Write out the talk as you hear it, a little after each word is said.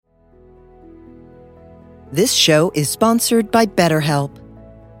This show is sponsored by BetterHelp.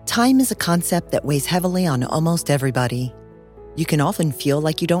 Time is a concept that weighs heavily on almost everybody. You can often feel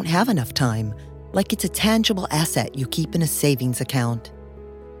like you don't have enough time, like it's a tangible asset you keep in a savings account.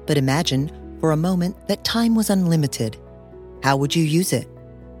 But imagine, for a moment, that time was unlimited. How would you use it?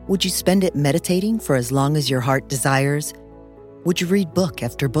 Would you spend it meditating for as long as your heart desires? Would you read book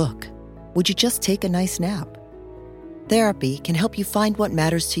after book? Would you just take a nice nap? Therapy can help you find what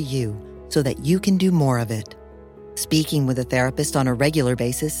matters to you so that you can do more of it. Speaking with a therapist on a regular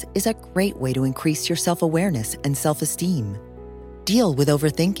basis is a great way to increase your self-awareness and self-esteem. Deal with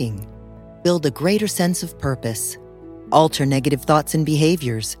overthinking. Build a greater sense of purpose. Alter negative thoughts and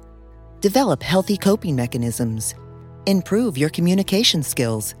behaviors. Develop healthy coping mechanisms. Improve your communication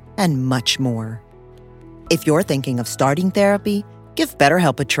skills, and much more. If you're thinking of starting therapy, give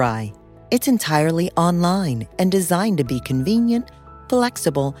BetterHelp a try. It's entirely online and designed to be convenient,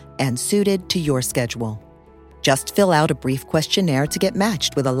 flexible, and suited to your schedule. Just fill out a brief questionnaire to get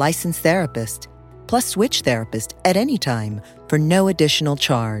matched with a licensed therapist, plus switch therapist at any time for no additional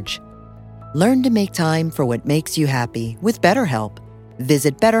charge. Learn to make time for what makes you happy with BetterHelp.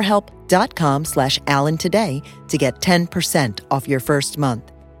 Visit BetterHelp.com/Alan today to get 10% off your first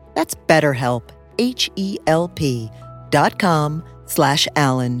month. That's BetterHelp,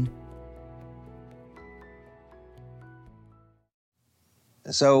 HELP.com/Alan.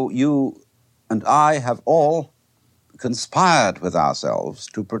 So you and I have all conspired with ourselves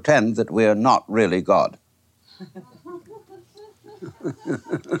to pretend that we're not really God.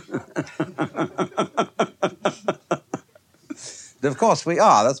 Of course we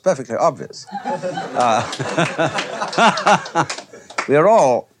are, that's perfectly obvious. We are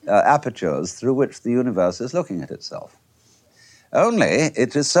all apertures through which the universe is looking at itself. Only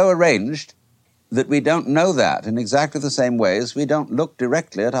it is so arranged that we don't know that in exactly the same way as we don't look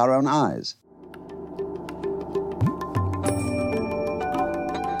directly at our own eyes.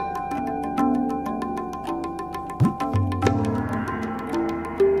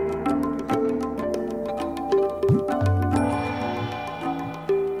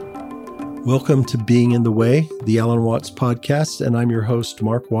 Welcome to Being in the Way, the Alan Watts podcast, and I'm your host,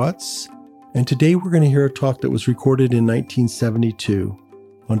 Mark Watts. And today we're going to hear a talk that was recorded in 1972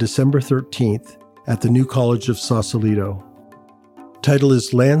 on December 13th at the New College of Sausalito. Title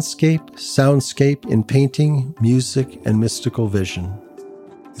is Landscape, Soundscape in Painting, Music, and Mystical Vision.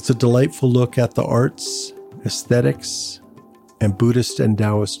 It's a delightful look at the arts, aesthetics, and Buddhist and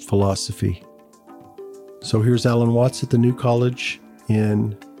Taoist philosophy. So here's Alan Watts at the New College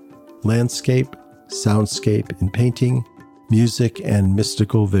in Landscape, Soundscape in Painting, Music, and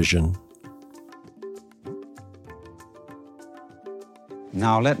Mystical Vision.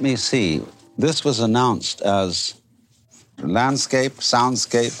 Now let me see. This was announced as Landscape,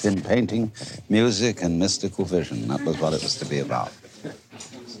 Soundscape in Painting, Music, and Mystical Vision. That was what it was to be about.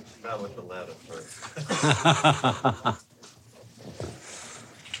 Not with the latter first.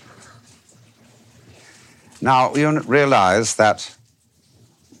 Now, you realize that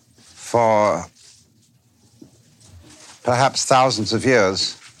for perhaps thousands of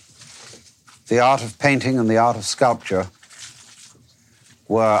years, the art of painting and the art of sculpture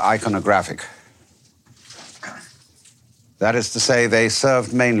were iconographic. That is to say, they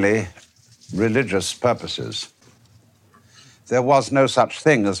served mainly religious purposes. There was no such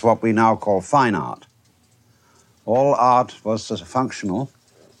thing as what we now call fine art. All art was sort of functional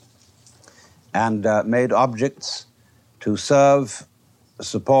and made objects to serve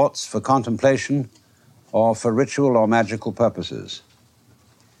supports for contemplation or for ritual or magical purposes.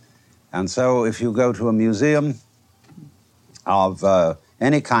 And so if you go to a museum of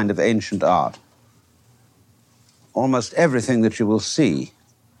any kind of ancient art, almost everything that you will see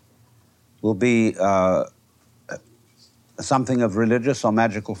will be something of religious or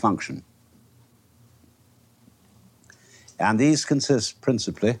magical function. And these consist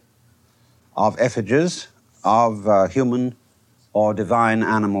principally of effigies of human or divine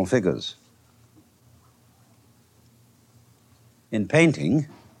animal figures. In painting,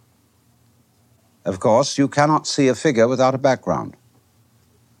 of course, you cannot see a figure without a background.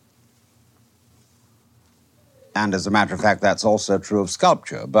 And as a matter of fact, that's also true of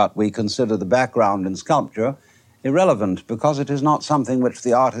sculpture, but we consider the background in sculpture irrelevant because it is not something which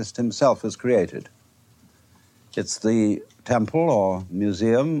the artist himself has created. It's the temple or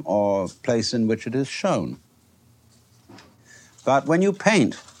museum or place in which it is shown. But when you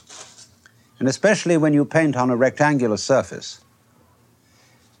paint, and especially when you paint on a rectangular surface,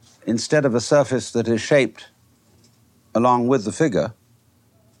 instead of a surface that is shaped along with the figure,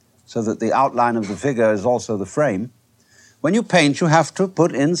 so that the outline of the figure is also the frame, when you paint, you have to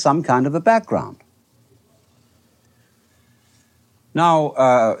put in some kind of a background.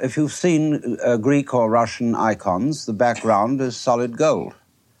 Now, if you've seen Greek or Russian icons, the background is solid gold,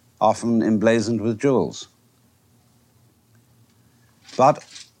 often emblazoned with jewels. But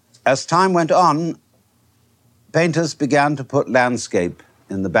as time went on, painters began to put landscape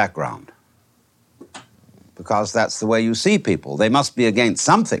in the background, because that's the way you see people. They must be against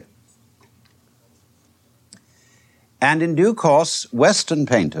something. And in due course, Western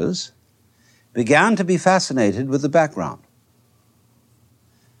painters began to be fascinated with the background.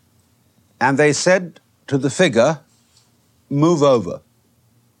 And they said to the figure, "Move over."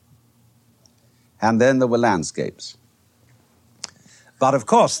 And then there were landscapes. But of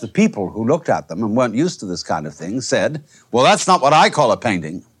course, the people who looked at them and weren't used to this kind of thing said, "Well, that's not what I call a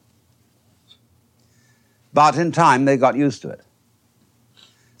painting." But in time, they got used to it.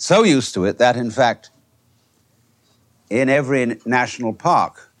 So used to it that, in fact, in every national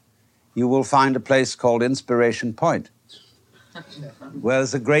park, you will find a place called Inspiration Point, where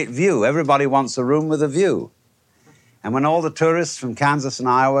there's a great view. Everybody wants a room with a view. And when all the tourists from Kansas and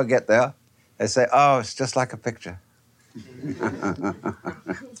Iowa get there, they say, "Oh, it's just like a picture."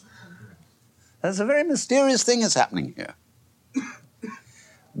 There's a very mysterious thing is happening here.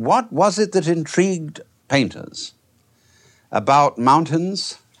 What was it that intrigued painters about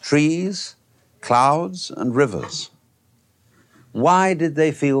mountains, trees, clouds, and rivers? Why did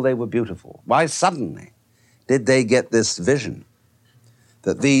they feel they were beautiful? Why suddenly did they get this vision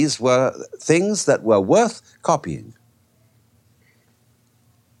that these were things that were worth copying?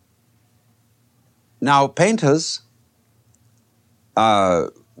 Now, painters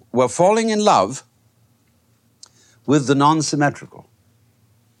were falling in love with the non-symmetrical.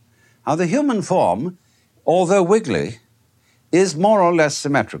 Now, the human form, although wiggly, is more or less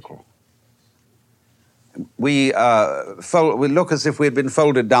symmetrical. We look as if we had been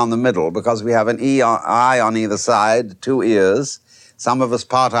folded down the middle because we have an eye on either side, 2 ears. Some of us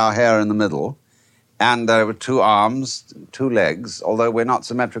part our hair in the middle, and 2 arms, 2 legs, although we're not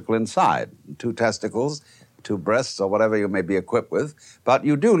symmetrical inside. 2 testicles, 2 breasts, or whatever you may be equipped with, but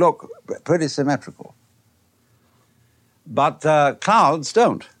you do look pretty symmetrical. But clouds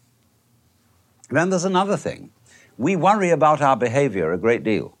don't. Then there's another thing. We worry about our behavior a great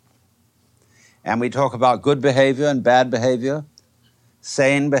deal. And we talk about good behavior and bad behavior,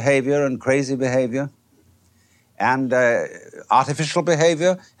 sane behavior and crazy behavior, and artificial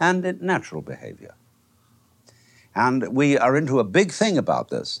behavior and natural behavior. And we are into a big thing about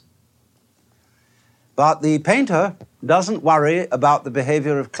this. But the painter doesn't worry about the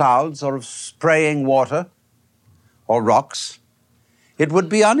behavior of clouds or of spraying water or rocks. It would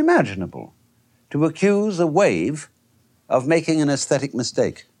be unimaginable to accuse a wave of making an aesthetic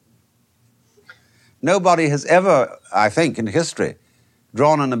mistake. Nobody has ever, I think, in history,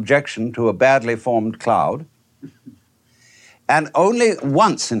 drawn an objection to a badly formed cloud. And only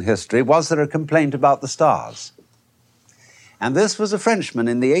once in history was there a complaint about the stars. And this was a Frenchman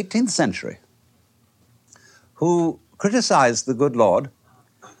in the 18th century who criticized the good Lord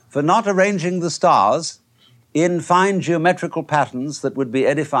for not arranging the stars in fine geometrical patterns that would be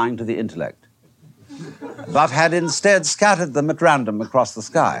edifying to the intellect, but had instead scattered them at random across the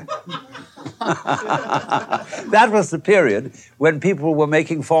sky. That was the period when people were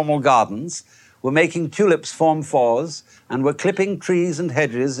making formal gardens, were making tulips form 4s, and were clipping trees and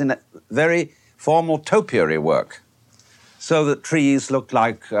hedges in a very formal topiary work, so that trees looked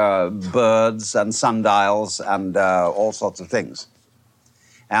like birds and sundials and all sorts of things.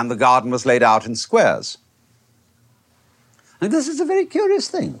 And the garden was laid out in squares. And this is a very curious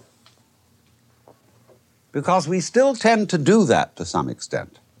thing, because we still tend to do that to some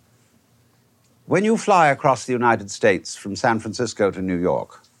extent. When you fly across the United States from San Francisco to New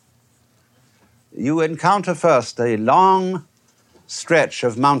York, you encounter first a long stretch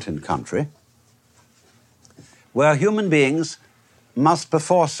of mountain country where human beings must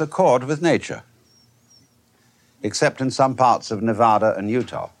perforce accord with nature, except in some parts of Nevada and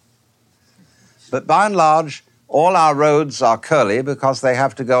Utah. But by and large, all our roads are curly because they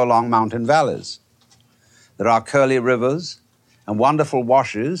have to go along mountain valleys. There are curly rivers and wonderful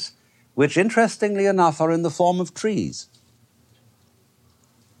washes, which, interestingly enough, are in the form of trees.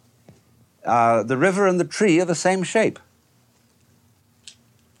 The river and the tree are the same shape.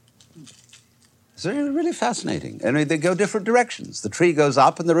 It's really fascinating. I mean, they go different directions. The tree goes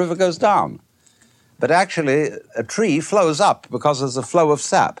up and the river goes down. But actually, a tree flows up because there's a flow of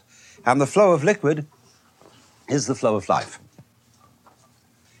sap. And the flow of liquid is the flow of life.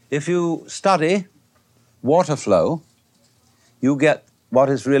 If you study water flow, you get what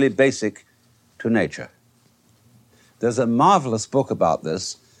is really basic to nature. There's a marvelous book about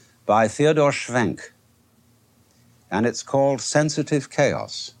this by Theodor Schwenk. and it's called Sensitive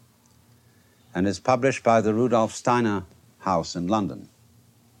Chaos, and it's published by the Rudolf Steiner House in London.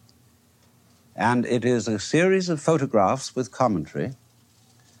 And it is a series of photographs with commentary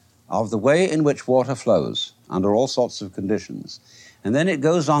of the way in which water flows under all sorts of conditions. And then it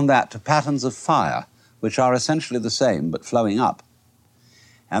goes on that to patterns of fire, which are essentially the same, but flowing up.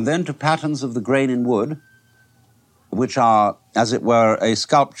 And then to patterns of the grain in wood, which are, as it were, a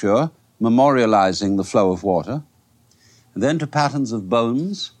sculpture memorializing the flow of water. And then to patterns of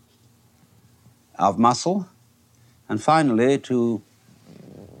bones, of muscle, and finally to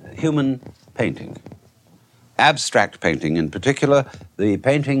human painting. Abstract painting, in particular, the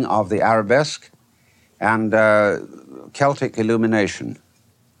painting of the arabesque and Celtic illumination,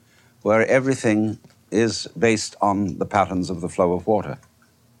 where everything is based on the patterns of the flow of water.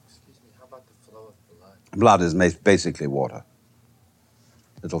 Excuse me, how about the flow of blood? Blood is basically water,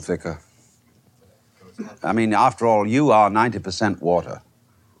 a little thicker. I mean, after all, you are 90% water.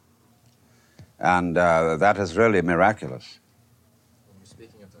 And that is really miraculous. When you're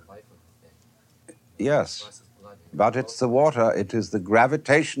speaking of the life of the thing, Yes, plus it's blood. but it's the water, it is the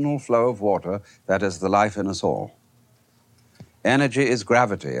gravitational flow of water that is the life in us all. Energy is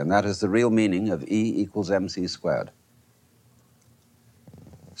gravity, and that is the real meaning of E equals mc squared.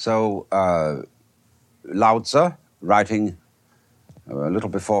 So Lao Tzu, writing a little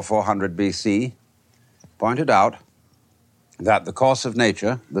before 400 BC, pointed out that the course of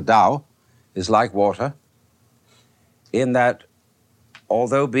nature, the Tao, is like water, in that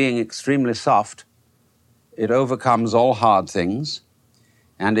although being extremely soft, it overcomes all hard things,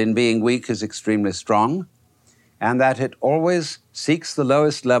 and in being weak is extremely strong, and that it always seeks the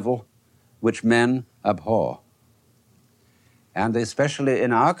lowest level which men abhor. And especially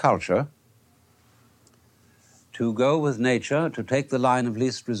in our culture, to go with nature, to take the line of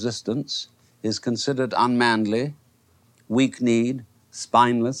least resistance, is considered unmanly, weak-kneed,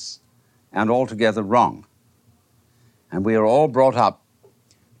 spineless, and altogether wrong. And we are all brought up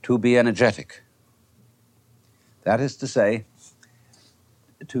to be energetic. That is to say,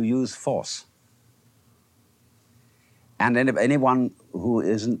 to use force. And anyone who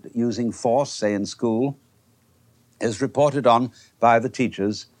isn't using force, say in school, is reported on by the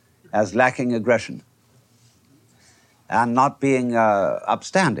teachers as lacking aggression and not being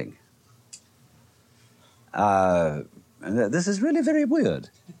upstanding. This is really very weird.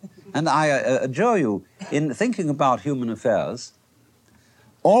 And I adjure you, in thinking about human affairs,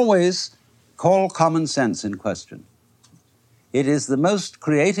 always call common sense in question. It is the most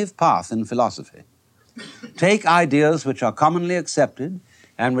creative path in philosophy. Take ideas which are commonly accepted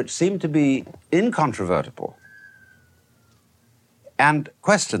and which seem to be incontrovertible and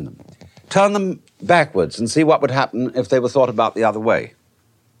question them. Turn them backwards and see what would happen if they were thought about the other way.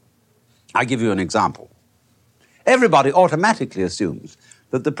 I give you an example. Everybody automatically assumes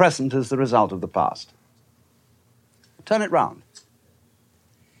that the present is the result of the past. Turn it round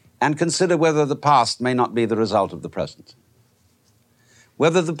and consider whether the past may not be the result of the present.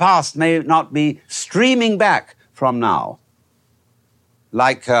 Whether the past may not be streaming back from now,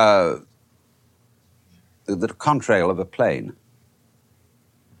 like the contrail of a plane.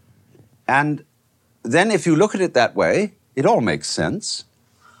 And then if you look at it that way, it all makes sense.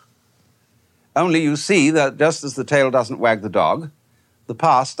 Only you see that just as the tail doesn't wag the dog, the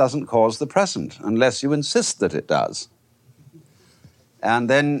past doesn't cause the present, unless you insist that it does. And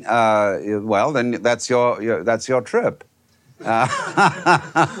then, then that's your trip.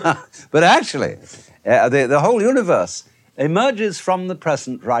 But actually, the whole universe emerges from the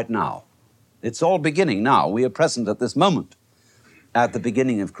present right now. It's all beginning now. We are present at this moment, at the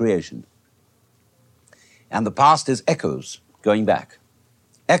beginning of creation. And the past is echoes going back.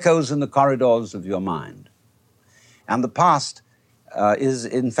 Echoes in the corridors of your mind. And the past is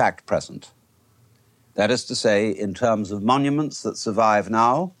in fact present. That is to say, in terms of monuments that survive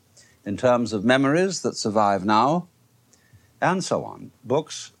now, in terms of memories that survive now, and so on,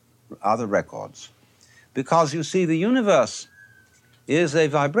 books, other records. Because you see, the universe is a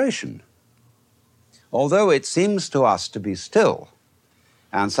vibration. Although it seems to us to be still,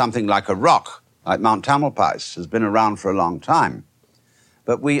 and something like a rock, like Mount Tamalpais, has been around for a long time,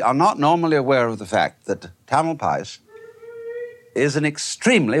 but we are not normally aware of the fact that Tamalpais is an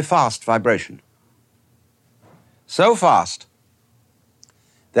extremely fast vibration. So fast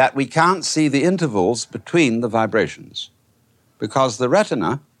that we can't see the intervals between the vibrations, because the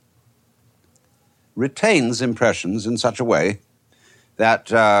retina retains impressions in such a way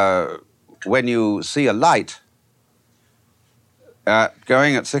that when you see a light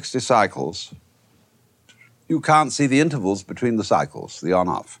going at 60 cycles, you can't see the intervals between the cycles, the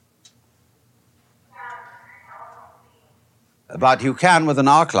on-off. but you can with an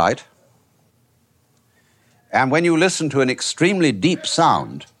arc light. And when you listen to an extremely deep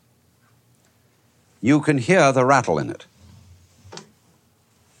sound, you can hear the rattle in it.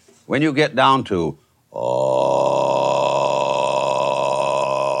 When you get down to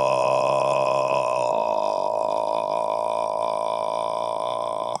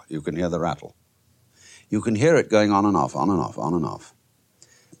you can hear the rattle. You can hear it going on and off, on and off, on and off.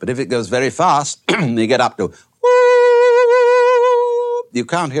 But if it goes very fast, you get up to you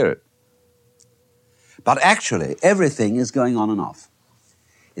can't hear it. But actually, everything is going on and off.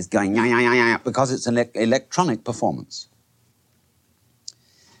 It's going because it's an electronic performance.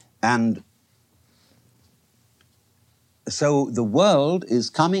 And so the world is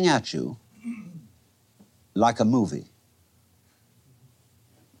coming at you like a movie.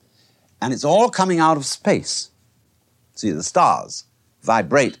 And it's all coming out of space. See, the stars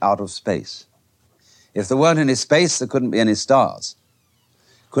vibrate out of space. If there weren't any space, there couldn't be any stars.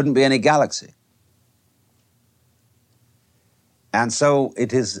 Couldn't be any galaxy. And so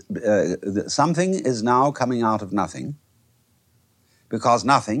it is, something is now coming out of nothing, because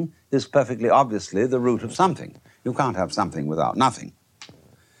nothing is perfectly obviously the root of something. You can't have something without nothing,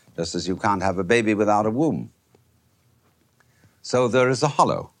 just as you can't have a baby without a womb. So there is a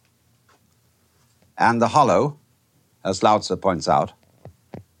hollow. And the hollow, as Lao Tzu points out,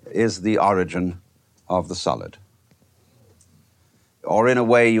 is the origin of the solid. Or in a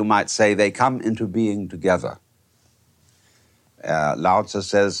way you might say they come into being together. Lao Tzu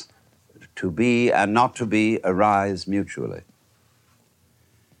says, to be and not to be arise mutually.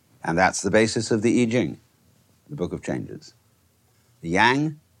 And that's the basis of the I Ching, the Book of Changes. The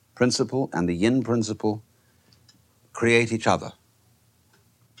Yang principle and the Yin principle create each other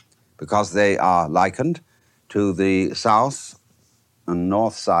because they are likened to the south and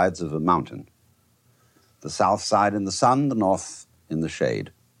north sides of a mountain. The south side in the sun, the north in the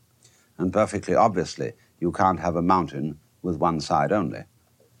shade. And perfectly obviously, you can't have a mountain with one side only.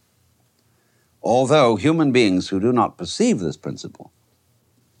 Although human beings who do not perceive this principle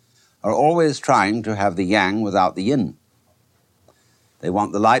are always trying to have the yang without the yin. They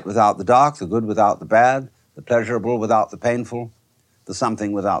want the light without the dark, the good without the bad, the pleasurable without the painful, the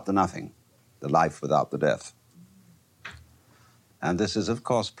something without the nothing, the life without the death. And this is, of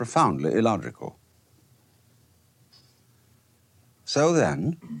course, profoundly illogical. So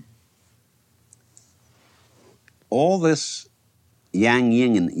then, all this yang,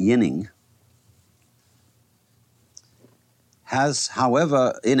 yin, and yinning has,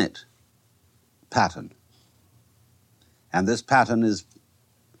 however, in it pattern. And this pattern is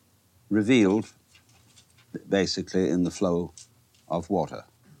revealed basically in the flow of water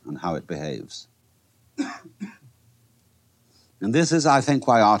and how it behaves. And this is, I think,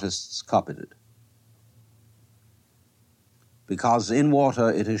 why artists copied it. Because in water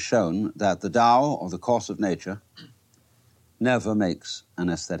it is shown that the Tao, or the course of nature, never makes an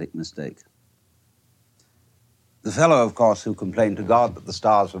aesthetic mistake. The fellow, of course, who complained to God that the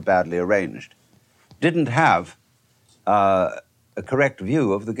stars were badly arranged didn't have a correct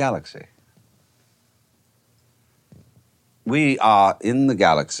view of the galaxy. We are in the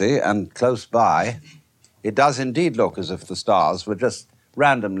galaxy, and close by, it does indeed look as if the stars were just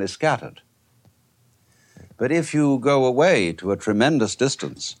randomly scattered. But if you go away to a tremendous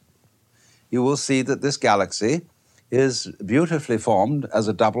distance, you will see that this galaxy is beautifully formed as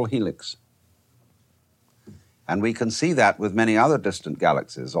a double helix. And we can see that with many other distant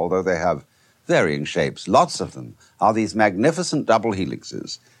galaxies, although they have varying shapes. Lots of them are these magnificent double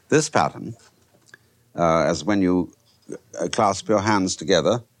helixes. This pattern, as when you clasp your hands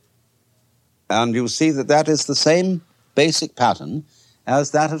together, and you see that that is the same basic pattern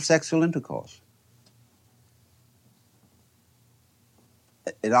as that of sexual intercourse.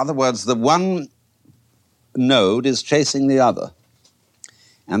 In other words, the one node is chasing the other.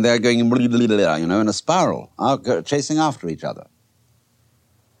 And they're going, in a spiral, chasing after each other.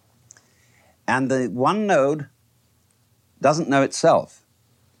 And the one node doesn't know itself,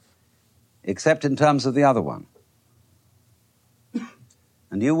 except in terms of the other one.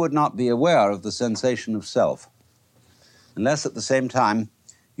 And you would not be aware of the sensation of self, unless at the same time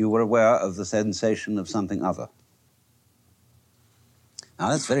you were aware of the sensation of something other. Now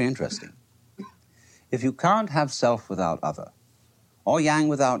that's very interesting. If you can't have self without other, or yang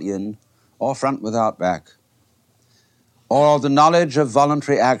without yin, or front without back, or the knowledge of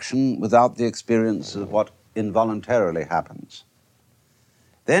voluntary action without the experience of what involuntarily happens,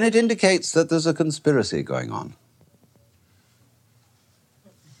 then it indicates that there's a conspiracy going on.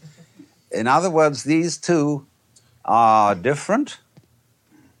 In other words, these two are different,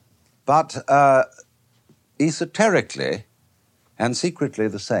 but esoterically, and secretly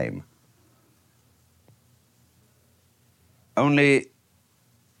the same. Only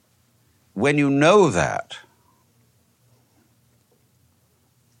when you know that,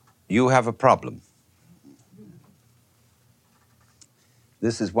 you have a problem.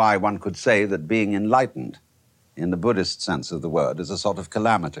 This is why one could say that being enlightened, in the Buddhist sense of the word, is a sort of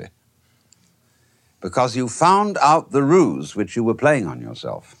calamity. Because you found out the ruse which you were playing on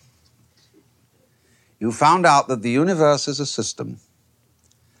yourself. You found out that the universe is a system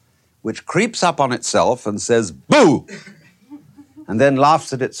which creeps up on itself and says, "Boo!" and then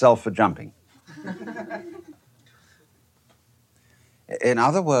laughs at itself for jumping. In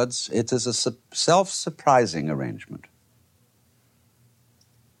other words, it is a self-surprising arrangement,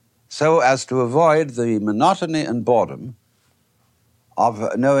 so as to avoid the monotony and boredom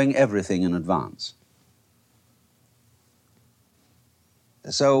of knowing everything in advance.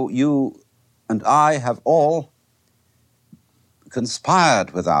 So you and I have all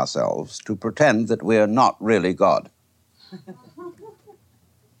conspired with ourselves to pretend that we are not really God.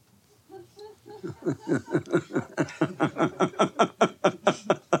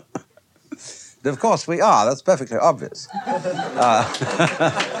 Of course we are, that's perfectly obvious.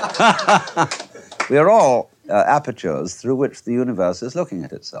 We are all apertures through which the universe is looking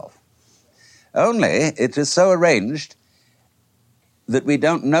at itself. Only it is so arranged that we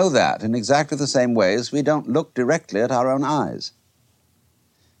don't know that in exactly the same way as we don't look directly at our own eyes.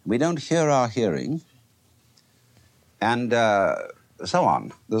 We don't hear our hearing, and so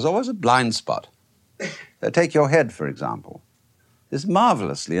on. There's always a blind spot. Take your head, for example. It's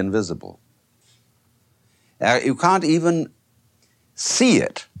marvelously invisible. You can't even see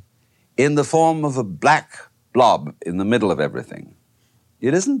it in the form of a black blob in the middle of everything.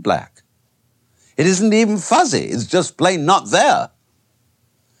 It isn't black. It isn't even fuzzy. It's just plain not there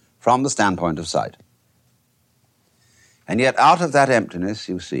from the standpoint of sight. And yet out of that emptiness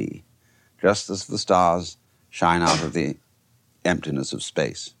you see, just as the stars shine out of the emptiness of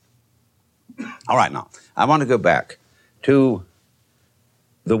space. All right, now, I want to go back to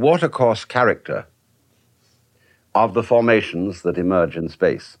the watercourse character of the formations that emerge in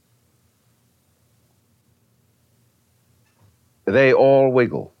space. They all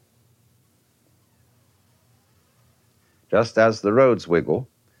wiggle, just as the roads wiggle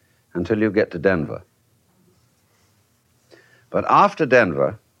until you get to Denver. But after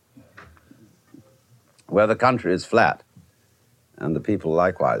Denver, where the country is flat, and the people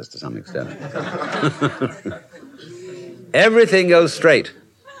likewise to some extent, everything goes straight.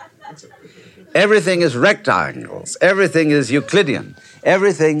 Everything is rectangles. Everything is Euclidean.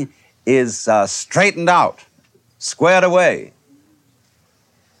 Everything is straightened out, squared away.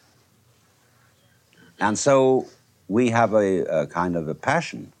 And so we have a kind of a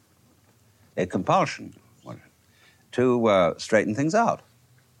passion, a compulsion to straighten things out.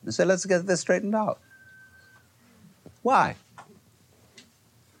 And say, let's get this straightened out. Why?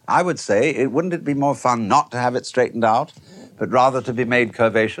 I would say, wouldn't it be more fun not to have it straightened out, but rather to be made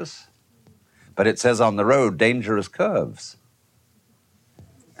curvaceous? But it says on the road, dangerous curves.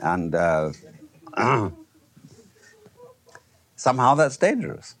 And somehow that's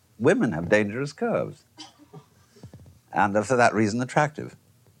dangerous. Women have dangerous curves. And for that reason, attractive.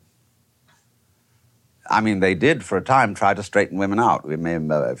 I mean, they did for a time try to straighten women out. We may,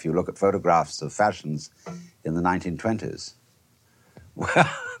 if you look at photographs of fashions in the 1920s, well,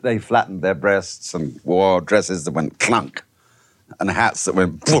 they flattened their breasts and wore dresses that went clunk and hats that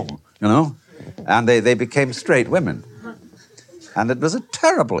went boom, you know? And they became straight women. And it was a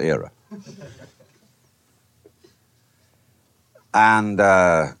terrible era.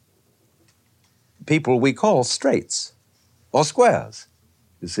 And people we call straights or squares,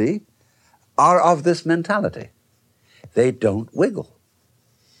 you see, are of this mentality. They don't wiggle.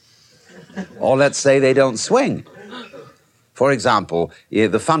 Or let's say they don't swing. For example,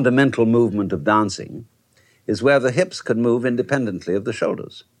 the fundamental movement of dancing is where the hips can move independently of the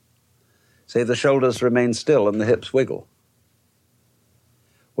shoulders. Say the shoulders remain still and the hips wiggle.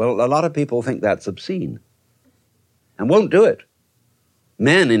 Well, a lot of people think that's obscene and won't do it.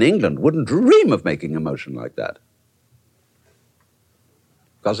 Men in England wouldn't dream of making a motion like that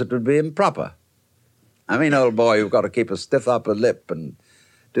because it would be improper. I mean, old boy, you've got to keep a stiff upper lip and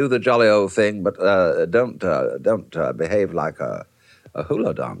do the jolly old thing, but don't behave like a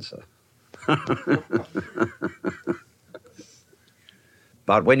hula dancer.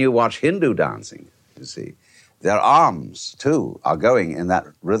 But when you watch Hindu dancing, you see, their arms, too, are going in that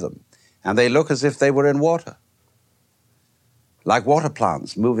rhythm, and they look as if they were in water, like water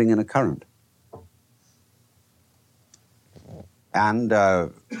plants moving in a current. And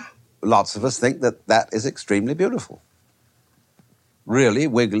lots of us think that that is extremely beautiful. really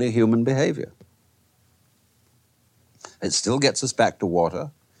wiggly human behavior. It still gets us back to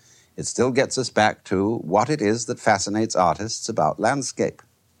water. It still gets us back to what it is that fascinates artists about landscape.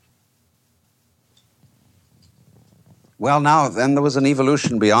 Well, now, then there was an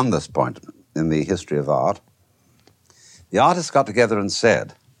evolution beyond this point in the history of art. The artists got together and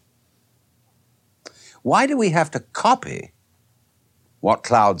said, why do we have to copy what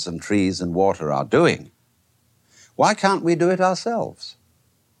clouds and trees and water are doing? Why can't we do it ourselves?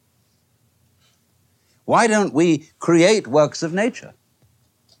 Why don't we create works of nature?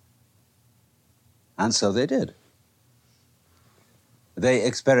 And so they did. They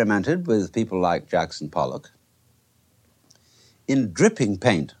experimented with people like Jackson Pollock in dripping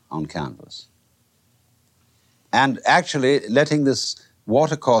paint on canvas and actually letting this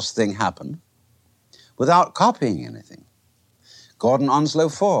watercourse thing happen without copying anything. Gordon Onslow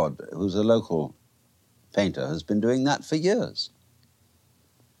Ford, who's a local painter, has been doing that for years.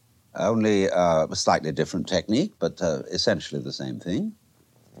 Only a slightly different technique, but essentially the same thing.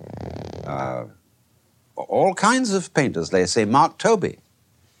 All kinds of painters, they say. Mark Tobey,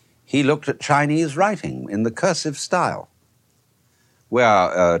 he looked at Chinese writing in the cursive style,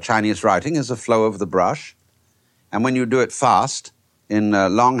 where Chinese writing is a flow of the brush, and when you do it fast, in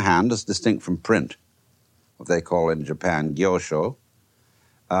longhand, as distinct from print, what they call in Japan gyosho,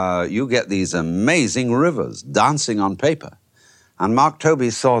 you get these amazing rivers dancing on paper. And Mark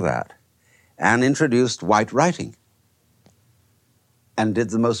Tobey saw that and introduced white writing and did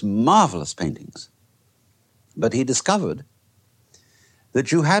the most marvelous paintings. But he discovered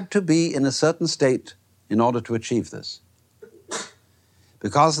that you had to be in a certain state in order to achieve this,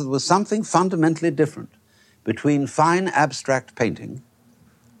 because there was something fundamentally different between fine abstract painting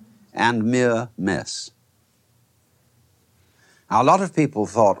and mere mess. Now, a lot of people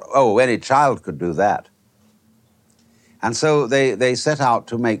thought, oh, any child could do that. And so they set out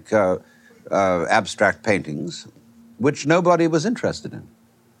to make abstract paintings, which nobody was interested in.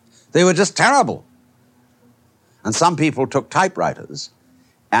 They were just terrible. And some people took typewriters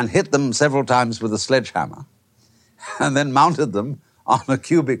and hit them several times with a sledgehammer and then mounted them on a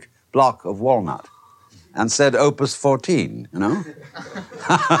cubic block of walnut and said Opus 14, you know?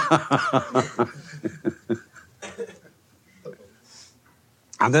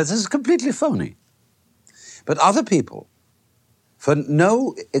 And this is completely phony. But other people, for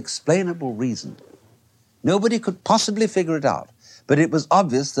no explainable reason, nobody could possibly figure it out, but it was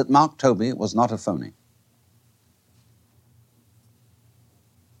obvious that Mark Tobey was not a phony.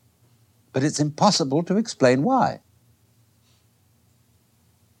 But it's impossible to explain why.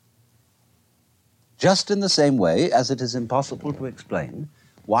 Just in the same way as it is impossible to explain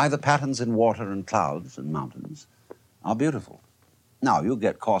why the patterns in water and clouds and mountains are beautiful. Now, you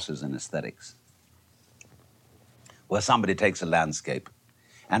get courses in aesthetics where somebody takes a landscape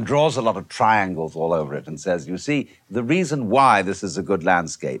and draws a lot of triangles all over it and says, you see, the reason why this is a good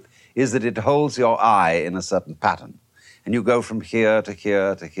landscape is that it holds your eye in a certain pattern. And you go from here to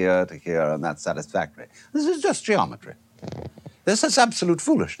here to here to here, and that's satisfactory. This is just geometry. This is absolute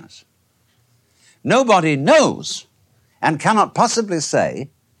foolishness. Nobody knows and cannot possibly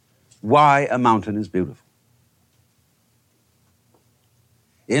say why a mountain is beautiful.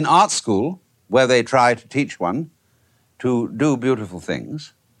 In art school, where they try to teach one to do beautiful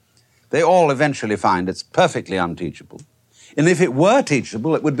things, they all eventually find it's perfectly unteachable. And if it were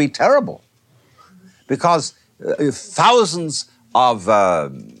teachable, it would be terrible. Because thousands of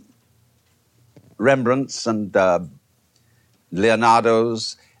Rembrandts and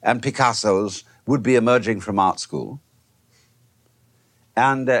Leonardos and Picassos would be emerging from art school.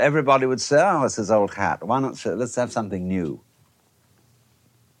 And everybody would say, oh, it's his old hat. Why not, let's have something new.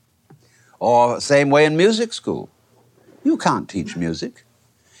 Or same way in music school. You can't teach music.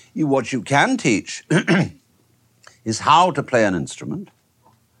 What you can teach is how to play an instrument,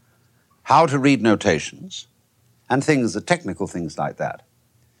 how to read notations, and things, the technical things like that.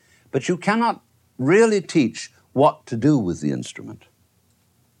 But you cannot really teach what to do with the instrument,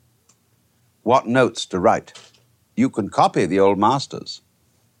 what notes to write. You can copy the old masters,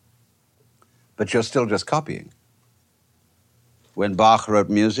 but you're still just copying. When Bach wrote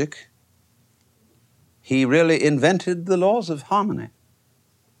music, he really invented the laws of harmony.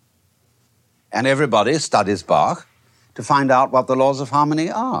 And everybody studies Bach to find out what the laws of harmony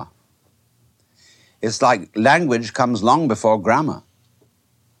are. It's like language comes long before grammar.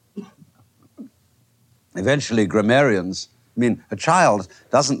 Eventually, grammarians, a child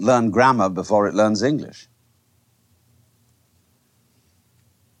doesn't learn grammar before it learns English.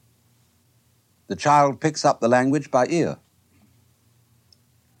 The child picks up the language by ear.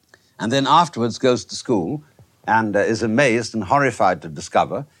 And then afterwards goes to school and is amazed and horrified to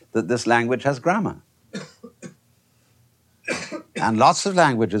discover that this language has grammar. And lots of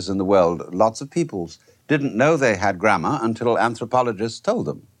languages in the world, lots of peoples, didn't know they had grammar until anthropologists told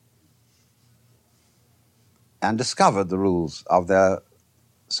them and discovered the rules of their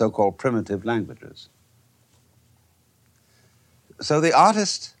so-called primitive languages. So the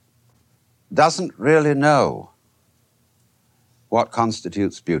artist doesn't really know what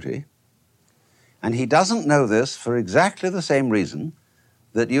constitutes beauty, and he doesn't know this for exactly the same reason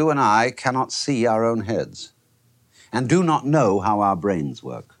that you and I cannot see our own heads and do not know how our brains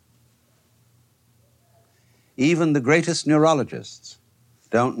work. Even the greatest neurologists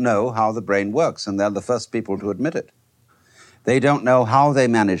don't know how the brain works, and they're the first people to admit it. They don't know how they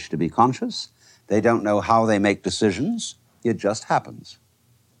manage to be conscious. They don't know how they make decisions. It just happens.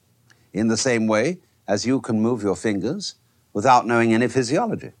 In the same way as you can move your fingers without knowing any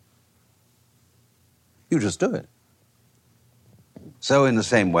physiology. You just do it. So in the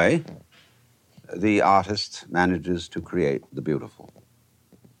same way, the artist manages to create the beautiful.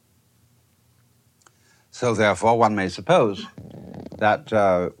 So therefore, one may suppose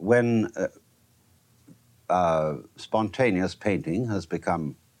that when spontaneous painting has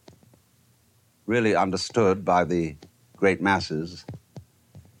become really understood by the great masses,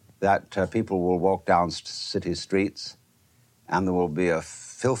 that people will walk down city streets and there will be a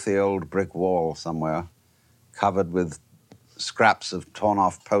filthy old brick wall somewhere covered with scraps of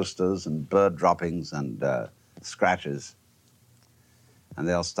torn-off posters and bird droppings and scratches. And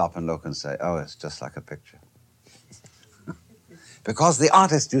they'll stop and look and say, oh, it's just like a picture. Because the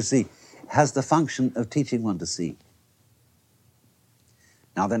artist, you see, has the function of teaching one to see.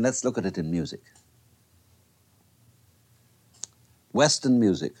 Now then, let's look at it in music. Western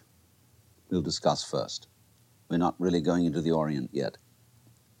music we'll discuss first. We're not really going into the Orient yet.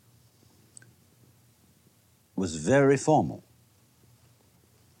 Was very formal.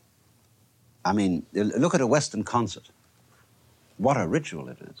 I mean, look at a Western concert. What a ritual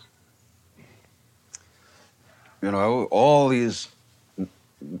it is. You know, all these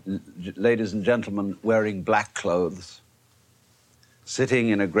ladies and gentlemen wearing black clothes, sitting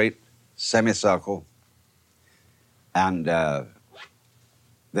in a great semicircle, and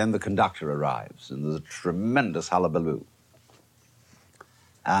then the conductor arrives, and there's a tremendous hullabaloo,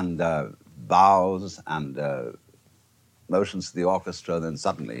 and bows and motions to the orchestra, then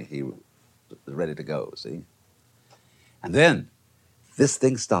suddenly he was ready to go, see? And then this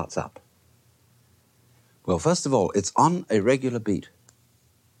thing starts up. Well, first of all, it's on a regular beat.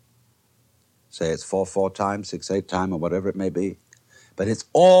 Say it's 4/4 time, 6/8 time, or whatever it may be. But it's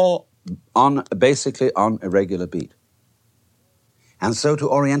all basically on a regular beat. And so to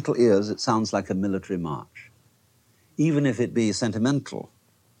Oriental ears, it sounds like a military march, even if it be sentimental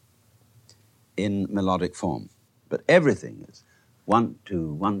in melodic form. But everything is 1,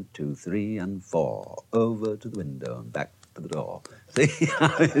 2, 1, 2, 3, and 4, over to the window and back to the door. See,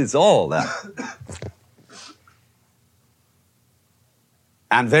 it's all that.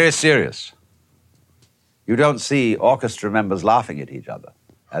 And very serious. You don't see orchestra members laughing at each other,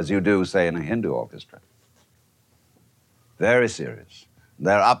 as you do, say, in a Hindu orchestra. Very serious.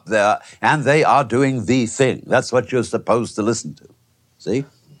 They're up there, and they are doing the thing. That's what you're supposed to listen to. See?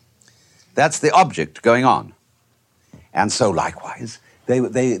 That's the object going on. And so, likewise,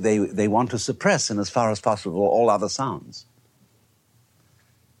 they want to suppress, in as far as possible, all other sounds.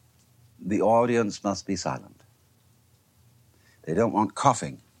 The audience must be silent. They don't want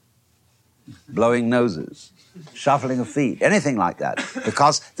coughing, blowing noses, shuffling of feet, anything like that,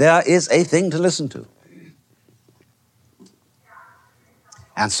 because there is a thing to listen to.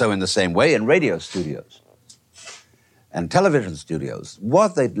 And so in the same way, in radio studios and television studios,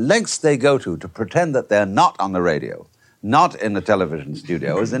 what lengths they go to pretend that they're not on the radio, not in the television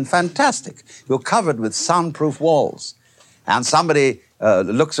studio, is fantastic. You're covered with soundproof walls, and somebody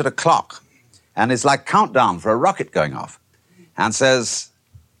looks at a clock, and it's like countdown for a rocket going off, and says,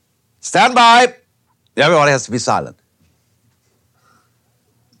 stand by. Everybody has to be silent.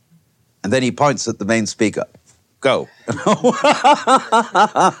 And then he points at the main speaker. Go.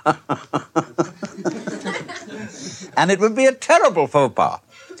 And it would be a terrible faux pas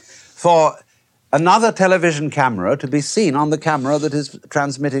for another television camera to be seen on the camera that is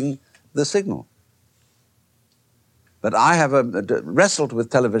transmitting the signal. But I have wrestled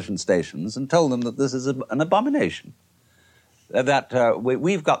with television stations and told them that this is an abomination. That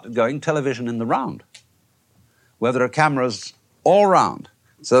we've got going television in the round, where there are cameras all round,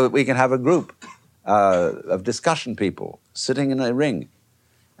 so that we can have a group of discussion people sitting in a ring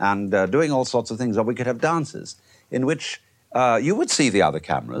and doing all sorts of things, or we could have dances in which you would see the other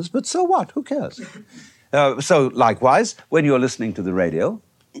cameras, but so what? Who cares? So likewise, when you're listening to the radio,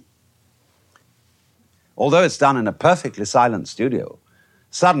 although it's done in a perfectly silent studio,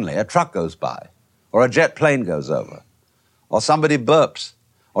 suddenly a truck goes by, or a jet plane goes over, or somebody burps,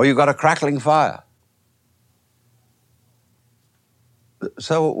 or you've got a crackling fire.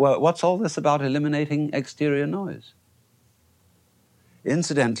 So what's all this about eliminating exterior noise?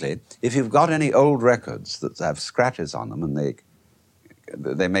 Incidentally, if you've got any old records that have scratches on them and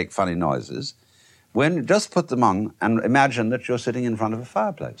they make funny noises, just put them on and imagine that you're sitting in front of a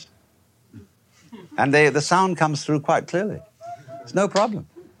fireplace. And the sound comes through quite clearly. It's no problem.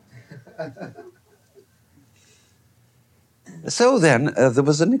 So then, there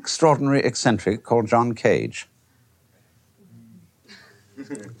was an extraordinary eccentric called John Cage.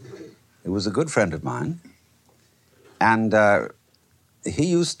 He was a good friend of mine. And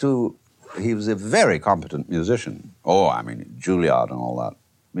he was a very competent musician. Oh, I mean, Juilliard and all that.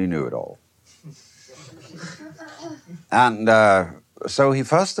 He knew it all. And so he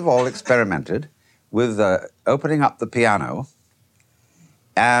first of all experimented with opening up the piano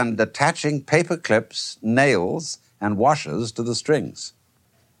and attaching paper clips, nails, and washers to the strings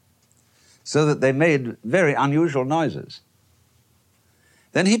so that they made very unusual noises.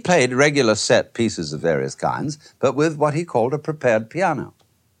 Then he played regular set pieces of various kinds, but with what he called a prepared piano.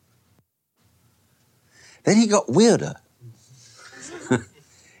 Then he got weirder.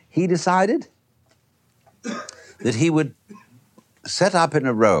 He decided that he would set up in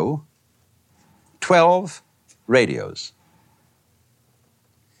a row 12 radios,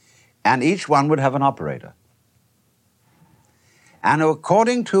 and each one would have an operator. And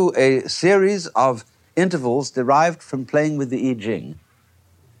according to a series of intervals derived from playing with the I Ching,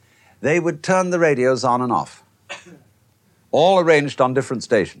 they would turn the radios on and off, all arranged on different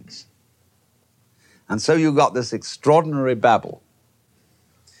stations. And so you got this extraordinary babble.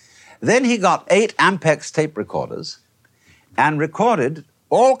 Then he got 8 Ampex tape recorders and recorded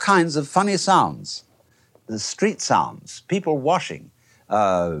all kinds of funny sounds, the street sounds, people washing,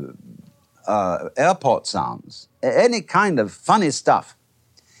 airport sounds, any kind of funny stuff.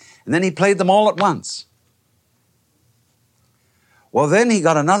 And then he played them all at once. Well, then he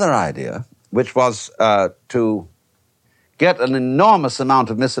got another idea, which was to get an enormous amount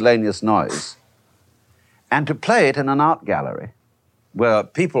of miscellaneous noise and to play it in an art gallery where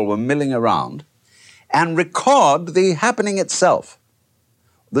people were milling around and record the happening itself,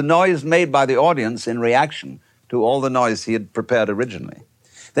 the noise made by the audience in reaction to all the noise he had prepared originally.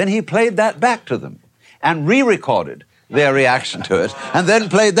 Then he played that back to them and re-recorded their reaction to it and then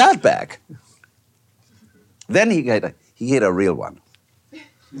played that back. Then he gave a real one.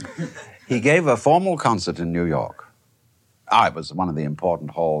 He gave a formal concert in New York. It was one of the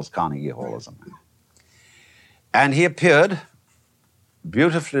important halls, Carnegie Hall or something. And he appeared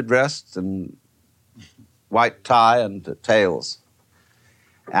beautifully dressed in white tie and tails,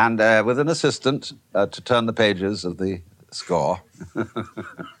 and with an assistant to turn the pages of the score.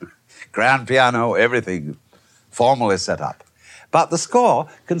 Grand piano, everything formally set up. But the score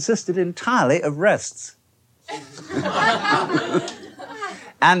consisted entirely of rests.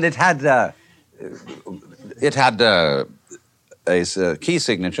 And it had a key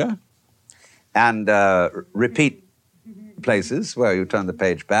signature and repeat places where you turn the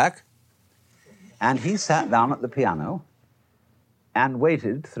page back. And he sat down at the piano and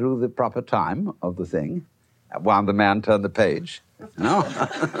waited through the proper time of the thing while the man turned the page. You know?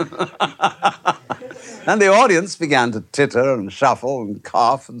 And the audience began to titter and shuffle and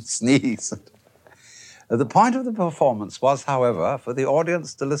cough and sneeze. The point of the performance was, however, for the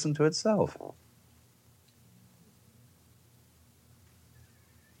audience to listen to itself.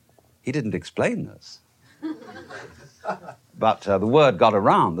 He didn't explain this. But the word got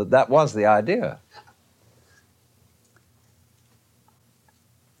around that was the idea.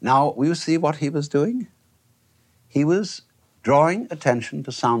 Now, you see what he was doing? He was drawing attention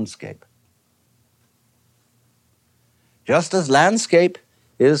to soundscape. Just as landscape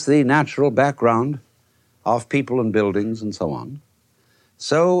is the natural background of people and buildings and so on,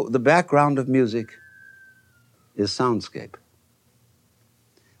 so the background of music is soundscape,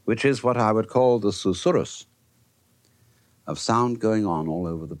 which is what I would call the susurrus of sound going on all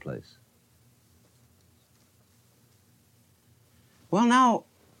over the place. Well, now,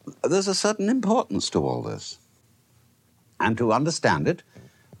 there's a certain importance to all this. And to understand it,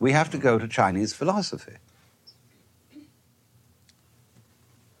 we have to go to Chinese philosophy.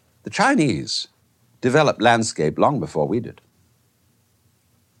 The Chinese developed landscape long before we did.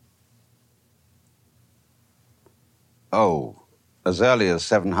 As early as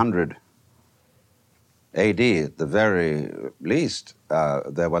 700 AD, at the very least,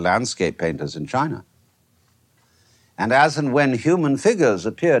 there were landscape painters in China. And as and when human figures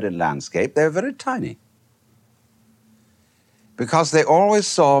appeared in landscape, they were very tiny, because they always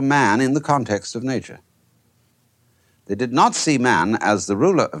saw man in the context of nature. They did not see man as the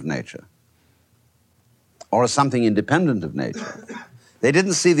ruler of nature or as something independent of nature. They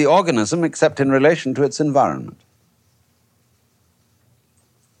didn't see the organism except in relation to its environment.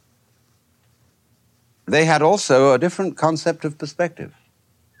 They had also a different concept of perspective.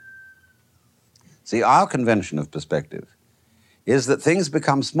 See, our convention of perspective is that things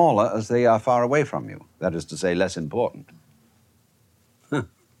become smaller as they are far away from you. That is to say, less important.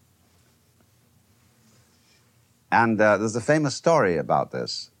 And there's a famous story about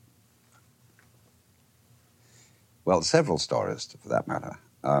this. Well, several stories, for that matter.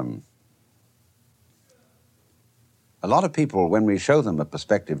 A lot of people, when we show them a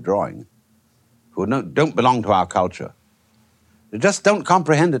perspective drawing, who don't belong to our culture, they just don't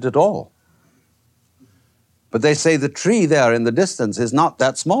comprehend it at all. But they say the tree there in the distance is not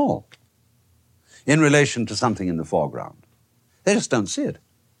that small in relation to something in the foreground. They just don't see it.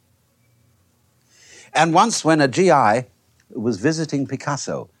 And once when a GI was visiting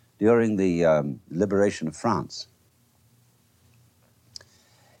Picasso during the liberation of France,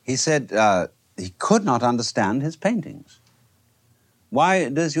 he said he could not understand his paintings. Why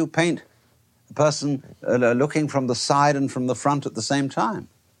does you paint a person looking from the side and from the front at the same time?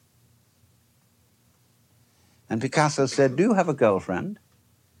 And Picasso said, "Do you have a girlfriend?"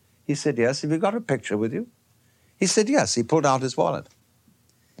 He said, "Yes." "Have you got a picture with you?" He said, "Yes." He pulled out his wallet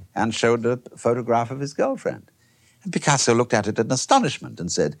and showed a photograph of his girlfriend. And Picasso looked at it in astonishment and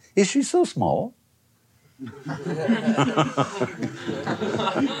said, "Is she so small?"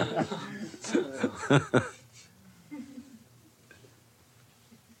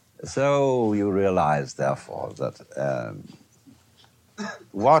 So you realize, therefore, that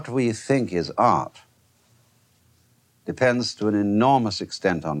what we think is art depends to an enormous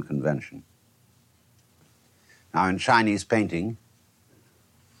extent on convention. Now, in Chinese painting,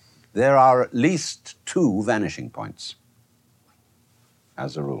 there are at least 2 vanishing points,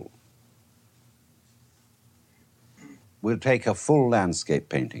 as a rule. We'll take a full landscape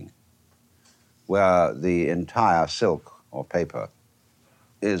painting, where the entire silk or paper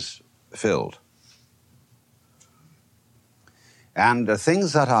is filled. And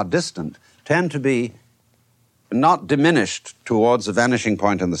things that are distant tend to be not diminished towards a vanishing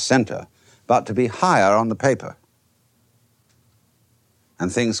point in the center, but to be higher on the paper,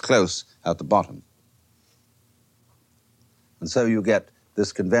 and things close at the bottom. And so you get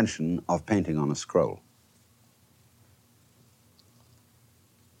this convention of painting on a scroll.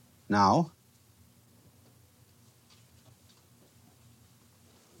 Now,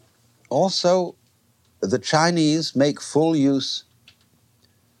 also, the Chinese make full use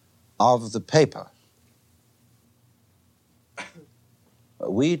of the paper.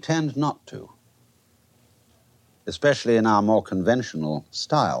 We tend not to, especially in our more conventional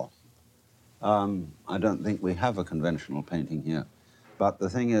style. I don't think we have a conventional painting here, but the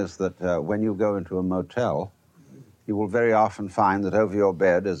thing is that when you go into a motel, you will very often find that over your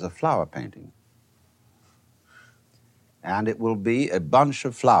bed is a flower painting. And it will be a bunch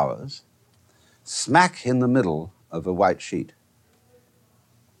of flowers smack in the middle of a white sheet.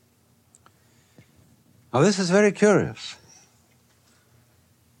 Now, this is very curious,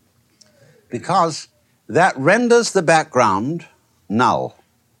 because that renders the background null.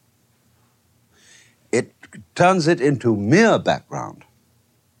 It turns it into mere background.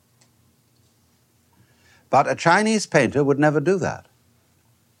 But a Chinese painter would never do that.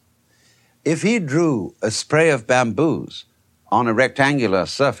 If he drew a spray of bamboos on a rectangular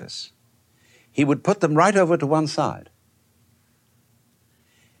surface, he would put them right over to one side.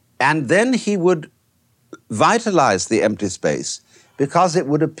 And then he would vitalize the empty space, because it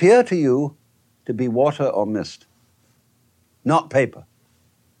would appear to you to be water or mist, not paper.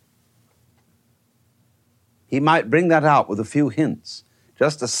 He might bring that out with a few hints,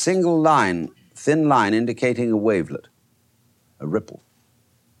 just a single line, thin line indicating a wavelet, a ripple.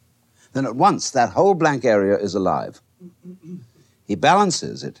 Then at once that whole blank area is alive. He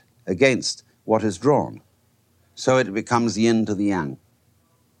balances it against what is drawn, so it becomes yin to the yang.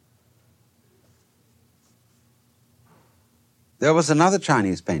 There was another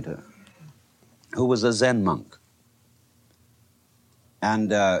Chinese painter who was a Zen monk.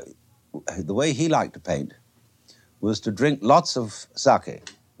 And the way he liked to paint was to drink lots of sake,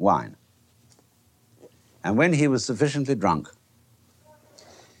 wine. And when he was sufficiently drunk,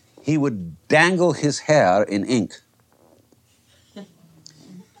 he would dangle his hair in ink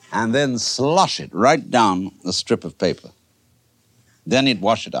and then slush it right down a strip of paper. Then he'd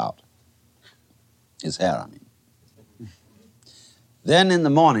wash it out. His hair, I mean. Then in the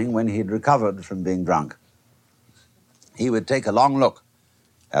morning, when he'd recovered from being drunk, he would take a long look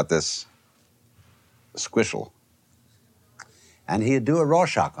at this squishel, and he'd do a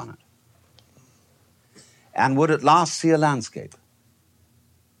Rorschach on it, and would at last see a landscape.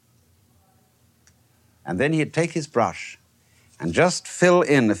 And then he'd take his brush and just fill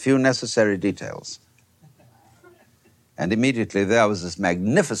in a few necessary details. And immediately there was this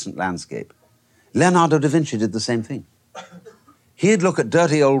magnificent landscape. Leonardo da Vinci did the same thing. He'd look at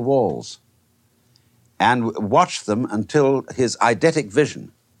dirty old walls and watch them until his eidetic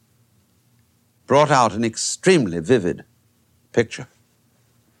vision brought out an extremely vivid picture.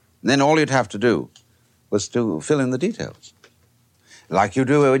 And then all you'd have to do was to fill in the details. Like you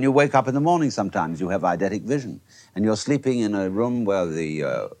do when you wake up in the morning sometimes, you have eidetic vision, and you're sleeping in a room where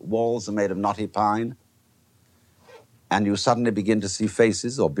the walls are made of knotty pine, and you suddenly begin to see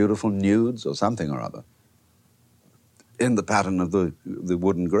faces or beautiful nudes or something or other in the pattern of the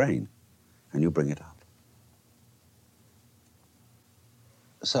wooden grain, and you bring it up.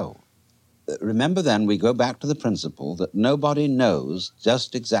 So, remember then, we go back to the principle that nobody knows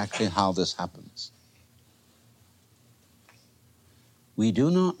just exactly how this happens. We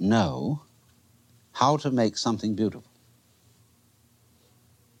do not know how to make something beautiful.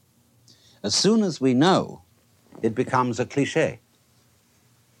 As soon as we know, it becomes a cliché.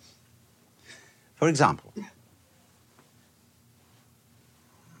 For example,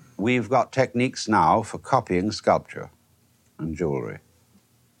 we've got techniques now for copying sculpture and jewelry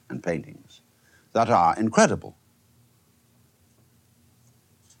and paintings that are incredible.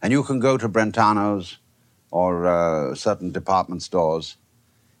 And you can go to Brentano's or certain department stores,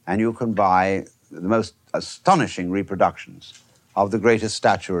 and you can buy the most astonishing reproductions of the greatest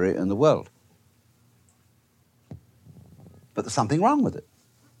statuary in the world. But there's something wrong with it.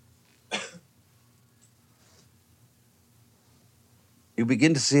 You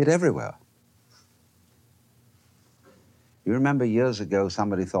begin to see it everywhere. You remember years ago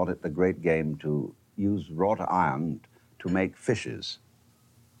somebody thought it a great game to use wrought iron to make fishes.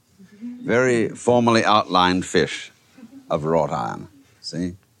 Very formally outlined fish of wrought iron,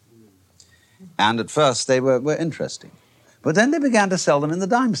 see? And at first they were interesting. But then they began to sell them in the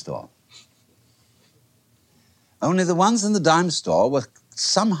dime store. Only the ones in the dime store were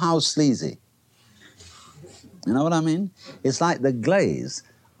somehow sleazy. You know what I mean? It's like the glaze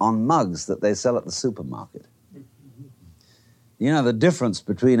on mugs that they sell at the supermarket. You know the difference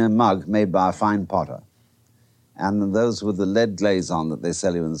between a mug made by a fine potter and those with the lead glaze on that they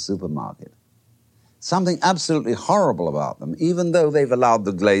sell you in the supermarket. Something absolutely horrible about them, even though they've allowed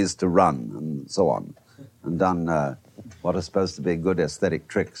the glaze to run and so on, and done what are supposed to be good aesthetic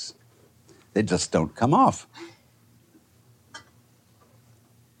tricks. They just don't come off.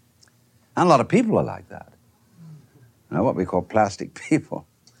 And a lot of people are like that. You know, what we call plastic people.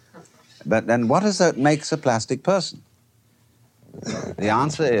 But then what is that makes a plastic person? The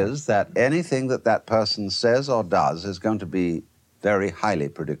answer is that anything that that person says or does is going to be very highly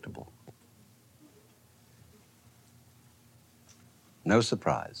predictable. No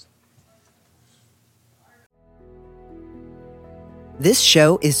surprise. This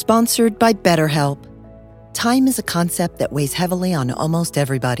show is sponsored by BetterHelp. Time is a concept that weighs heavily on almost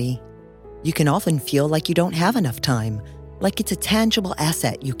everybody. You can often feel like you don't have enough time, like it's a tangible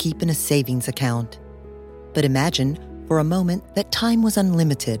asset you keep in a savings account. But imagine, for a moment, that time was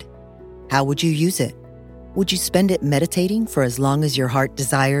unlimited. How would you use it? Would you spend it meditating for as long as your heart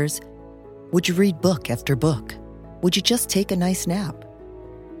desires? Would you read book after book? Would you just take a nice nap?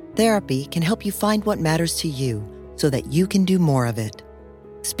 Therapy can help you find what matters to you so that you can do more of it.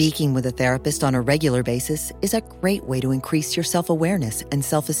 Speaking with a therapist on a regular basis is a great way to increase your self-awareness and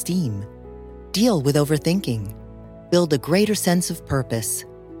self-esteem. Deal with overthinking. Build a greater sense of purpose.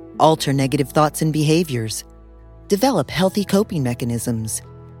 Alter negative thoughts and behaviors. Develop healthy coping mechanisms.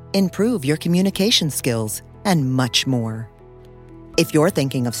 Improve your communication skills, and much more. If you're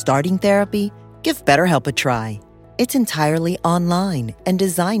thinking of starting therapy, give BetterHelp a try. It's entirely online and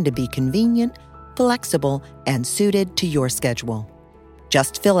designed to be convenient, flexible, and suited to your schedule.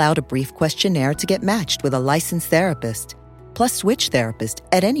 Just fill out a brief questionnaire to get matched with a licensed therapist, plus switch therapist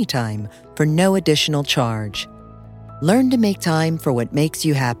at any time for no additional charge. Learn to make time for what makes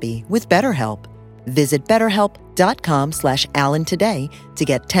you happy with BetterHelp. Visit BetterHelp.com/Alan today to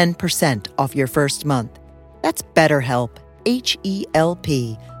get 10% off your first month. That's BetterHelp,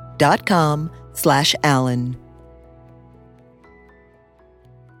 HELP.com/Alan.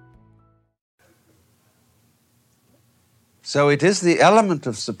 So it is the element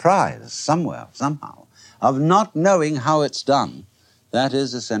of surprise somewhere, somehow, of not knowing how it's done, that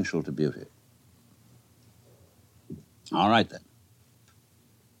is essential to beauty. All right, then.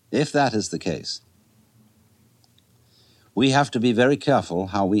 if that is the case, we have to be very careful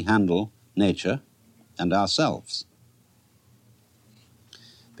how we handle nature and ourselves.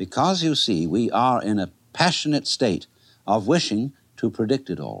 Because, you see, we are in a passionate state of wishing to predict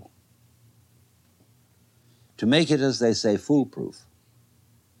it all, to make it, as they say, foolproof.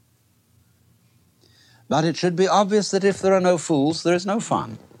 But it should be obvious that if there are no fools, there is no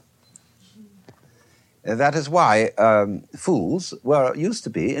fun. That is why fools used to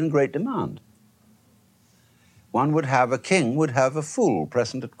be in great demand. A king would have a fool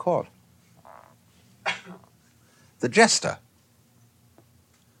present at court. The jester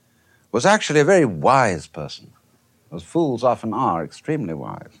was actually a very wise person, as fools often are extremely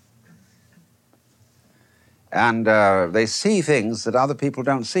wise. And they see things that other people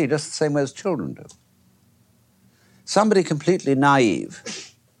don't see, just the same way as children do. Somebody completely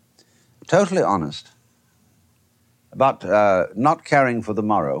naive, totally honest, about not caring for the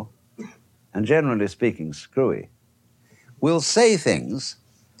morrow, and generally speaking, screwy, will say things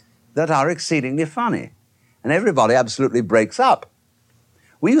that are exceedingly funny, and everybody absolutely breaks up.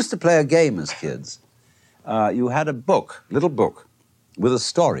 We used to play a game as kids. You had a little book, with a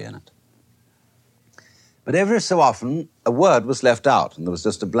story in it. But every so often, a word was left out, and there was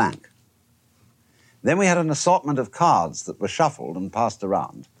just a blank. Then we had an assortment of cards that were shuffled and passed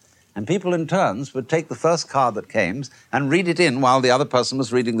around, and people in turns would take the first card that came and read it in while the other person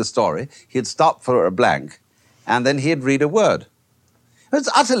was reading the story. He'd stop for a blank, and then he'd read a word. It's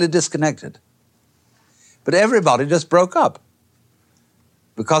utterly disconnected. But everybody just broke up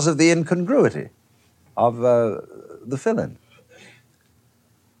because of the incongruity of the fill-in.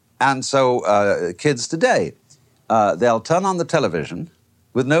 And so kids today, they'll turn on the television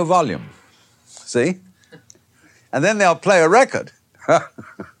with no volume, see? And then they'll play a record.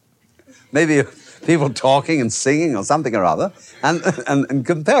 Maybe people talking and singing or something or other, and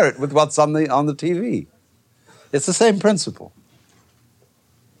compare it with what's on the TV. It's the same principle.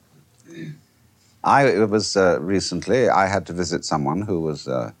 Recently, I had to visit someone who was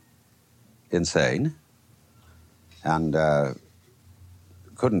insane and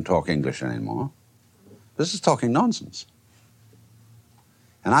couldn't talk English anymore. This is talking nonsense.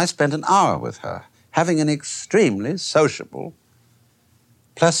 And I spent an hour with her, having an extremely sociable,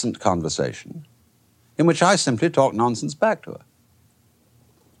 pleasant conversation in which I simply talked nonsense back to her.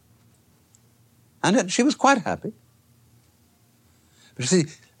 And she was quite happy. But you see,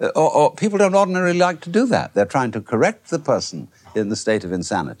 people don't ordinarily like to do that. They're trying to correct the person in the state of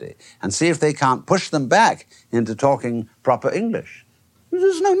insanity and see if they can't push them back into talking proper English.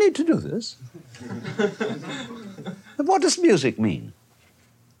 There's no need to do this. What does music mean?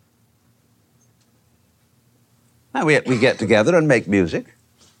 Now, we get together and make music,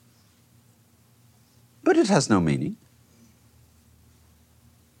 but it has no meaning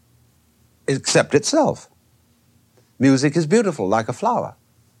except itself. Music is beautiful, like a flower,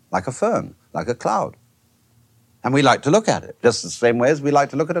 like a fern, like a cloud. And we like to look at it, just the same way as we like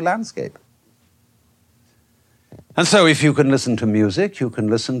to look at a landscape. And so if you can listen to music, you can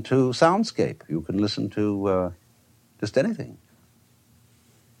listen to soundscape, you can listen to just anything,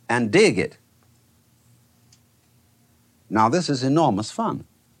 and dig it. Now, this is enormous fun,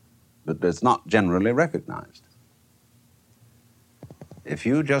 but it's not generally recognized. If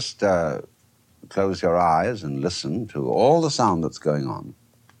you just close your eyes and listen to all the sound that's going on,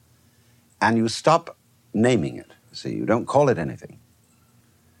 and you stop naming it, see, you don't call it anything,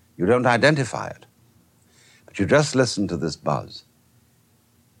 you don't identify it, but you just listen to this buzz.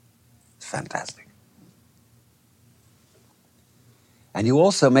 It's fantastic. And you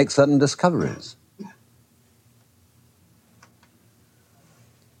also make certain discoveries.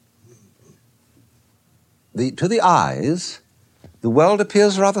 To the eyes, the world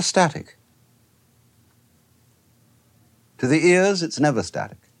appears rather static. To the ears, it's never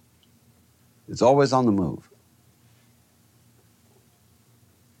static. It's always on the move.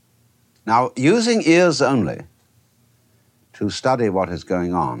 Now, using ears only to study what is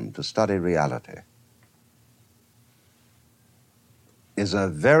going on, to study reality, is a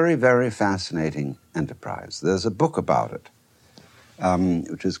very, very fascinating enterprise. There's a book about it,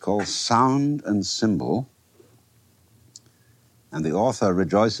 which is called Sound and Symbol, and the author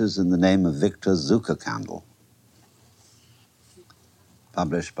rejoices in the name of Victor Zuckerkandl,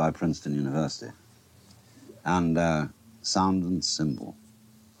 published by Princeton University, and Sound and Symbol,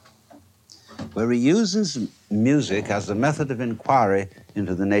 where he uses music as a method of inquiry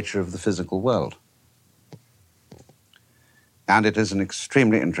into the nature of the physical world. And it is an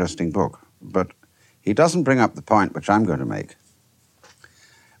extremely interesting book, but he doesn't bring up the point which I'm going to make,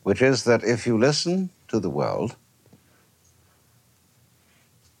 which is that if you listen to the world,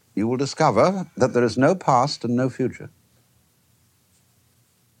 you will discover that there is no past and no future.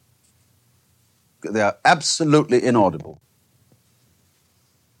 They are absolutely inaudible.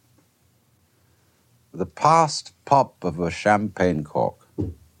 The past pop of a champagne cork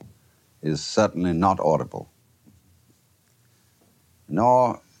is certainly not audible,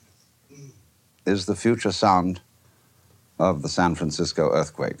 nor is the future sound of the San Francisco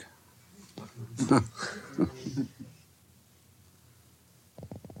earthquake.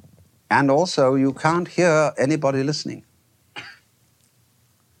 And also, you can't hear anybody listening.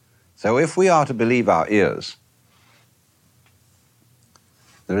 So if we are to believe our ears,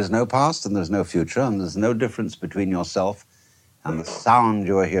 there is no past and there's no future, and there's no difference between yourself and the sound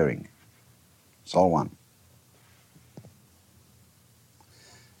you are hearing. It's all one.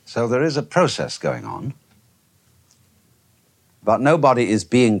 So there is a process going on, but nobody is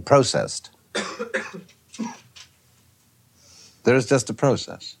being processed. There is just a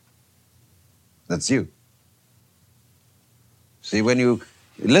process. That's you. See, when you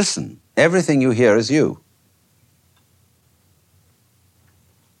listen, everything you hear is you.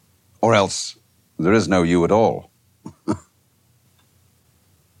 Or else there is no you at all.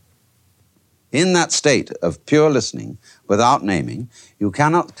 In that state of pure listening, without naming, you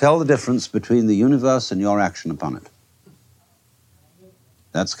cannot tell the difference between the universe and your action upon it.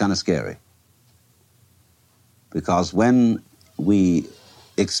 That's kind of scary. Because when we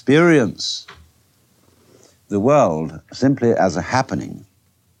experience the world simply as a happening,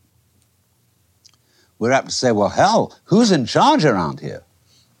 we're apt to say, well, hell, who's in charge around here?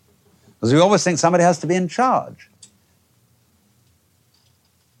 Because we always think somebody has to be in charge.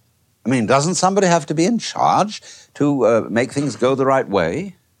 I mean, doesn't somebody have to be in charge to make things go the right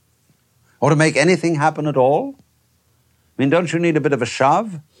way? Or to make anything happen at all? I mean, don't you need a bit of a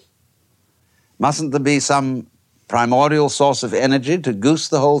shove? Mustn't there be some primordial source of energy to goose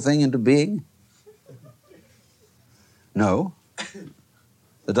the whole thing into being? No,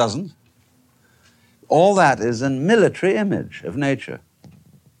 there doesn't. All that is a military image of nature,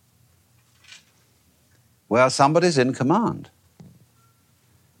 where somebody's in command,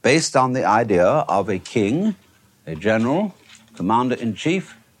 based on the idea of a king, a general,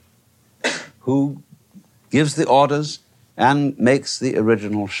 commander-in-chief, who gives the orders and makes the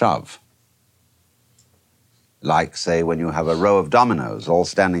original shove. Like, say, when you have a row of dominoes all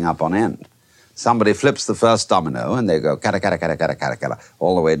standing up on end. Somebody flips the first domino and they go kata, kata, kata, kata, kata, kata,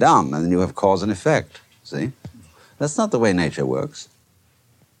 all the way down, and then you have cause and effect. See? That's not the way nature works.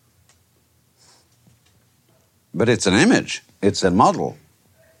 But it's an image, it's a model,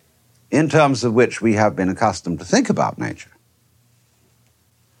 in terms of which we have been accustomed to think about nature.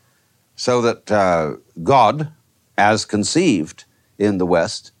 So that God, as conceived in the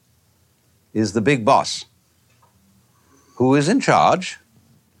West, is the big boss, who is in charge,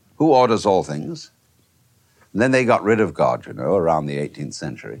 who orders all things. And then they got rid of God, you know, around the 18th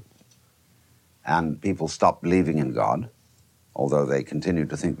century. And people stopped believing in God, although they continue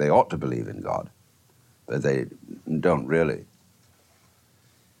to think they ought to believe in God. But they don't really.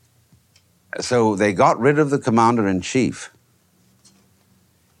 So they got rid of the commander-in-chief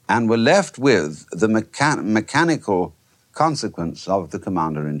and were left with the mechanical consequence of the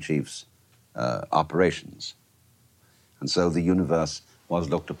commander-in-chief's operations. And so the universe was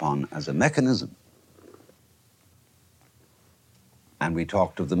looked upon as a mechanism. And we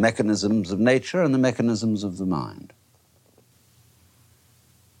talked of the mechanisms of nature and the mechanisms of the mind.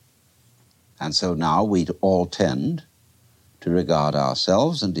 And so now we all tend to regard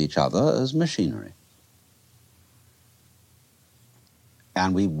ourselves and each other as machinery.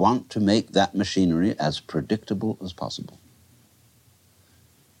 And we want to make that machinery as predictable as possible.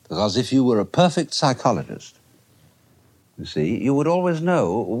 Because if you were a perfect psychologist, you see, you would always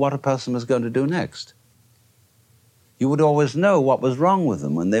know what a person was going to do next. You would always know what was wrong with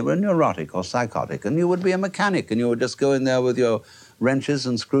them when they were neurotic or psychotic, and you would be a mechanic, and you would just go in there with your wrenches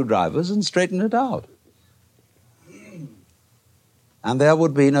and screwdrivers and straighten it out. And there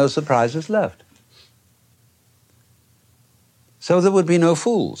would be no surprises left. So there would be no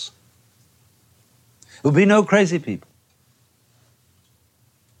fools. There would be no crazy people.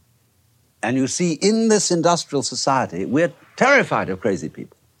 And you see, in this industrial society, we're terrified of crazy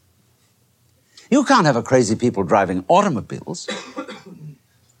people. You can't have a crazy people driving automobiles.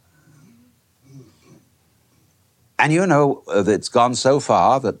 And you know that it's gone so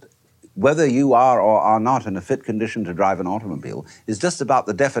far that whether you are or are not in a fit condition to drive an automobile is just about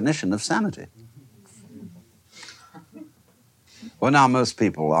the definition of sanity. Well, now most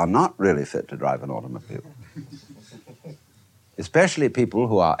people are not really fit to drive an automobile. Especially people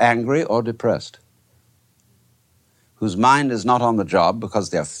who are angry or depressed, whose mind is not on the job because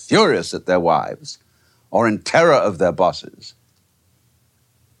they're furious at their wives or in terror of their bosses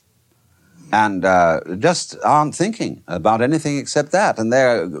and just aren't thinking about anything except that, and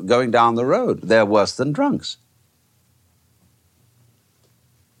they're going down the road. They're worse than drunks.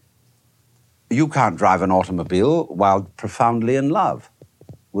 You can't drive an automobile while profoundly in love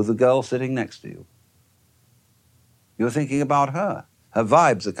with the girl sitting next to you. You're thinking about her. Her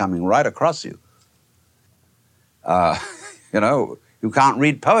vibes are coming right across you. You can't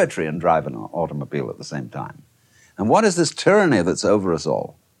read poetry and drive an automobile at the same time. And what is this tyranny that's over us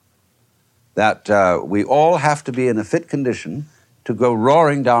all? That we all have to be in a fit condition to go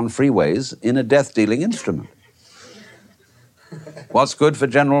roaring down freeways in a death-dealing instrument. What's good for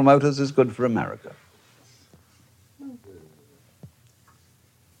General Motors is good for America.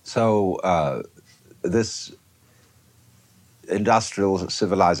 So this industrial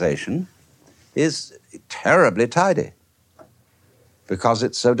civilization is terribly tidy because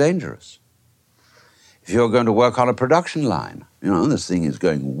it's so dangerous. If you're going to work on a production line, this thing is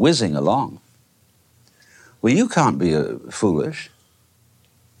going whizzing along. Well, you can't be foolish.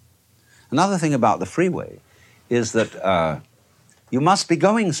 Another thing about the freeway is that you must be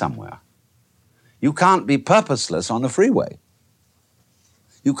going somewhere. You can't be purposeless on the freeway.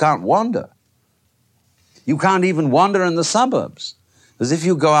 You can't wander. You can't even wander in the suburbs. Because if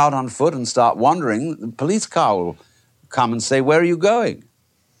you go out on foot and start wandering, the police car will come and say, "Where are you going?"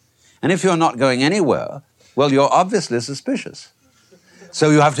 And if you're not going anywhere, well, you're obviously suspicious.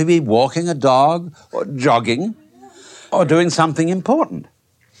 So you have to be walking a dog or jogging or doing something important.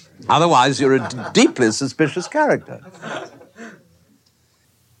 Otherwise, you're a deeply suspicious character.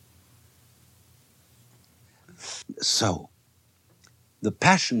 So, the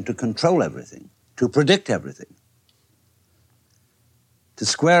passion to control everything, to predict everything, to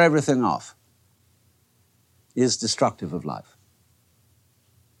square everything off, is destructive of life.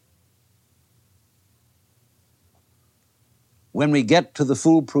 When we get to the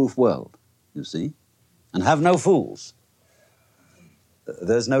foolproof world, you see, and have no fools,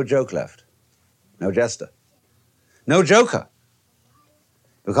 there's no joke left, no jester, no joker,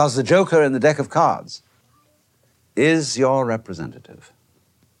 because the joker in the deck of cards is your representative.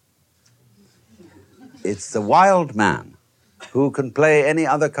 It's the wild man who can play any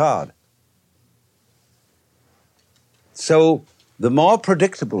other card. So the more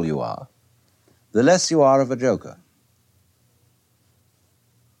predictable you are, the less you are of a joker.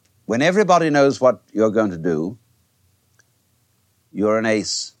 When everybody knows what you're going to do, you're an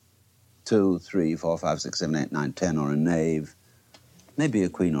ace, 2, 3, 4, 5, 6, 7, 8, 9, 10, or a knave, maybe a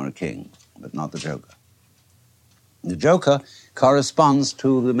queen or a king, but not the joker. The joker corresponds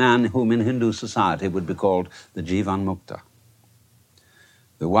to the man whom in Hindu society would be called the Jivan Mukta,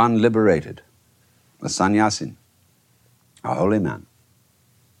 the one liberated, a sannyasin, a holy man.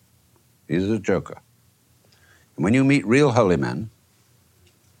 He's a joker. And when you meet real holy men,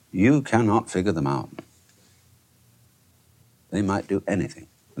 you cannot figure them out. They might do anything.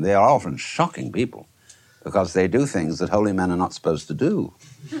 They are often shocking people because they do things that holy men are not supposed to do.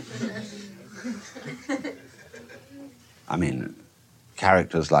 I mean,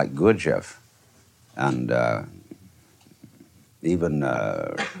 characters like Gurdjieff and even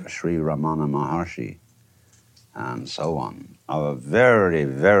Sri Ramana Maharshi and so on are very,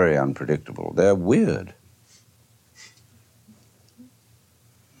 very unpredictable. They're weird,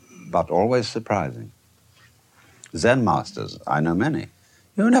 but always surprising. Zen masters, I know many.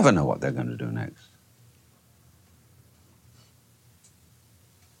 You never know what they're going to do next.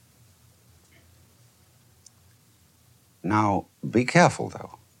 Now, be careful,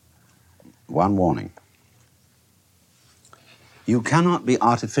 though. One warning. You cannot be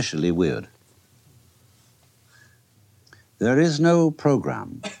artificially weird. There is no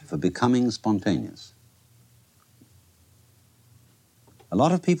program for becoming spontaneous. A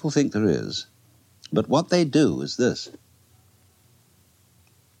lot of people think there is, but what they do is this.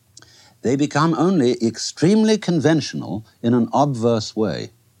 They become only extremely conventional in an obverse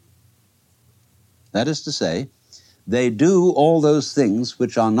way. That is to say, they do all those things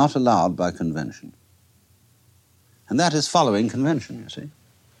which are not allowed by convention. And that is following convention, you see.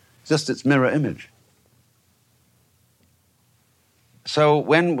 Just its mirror image. So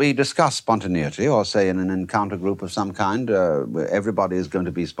when we discuss spontaneity, or say in an encounter group of some kind, where everybody is going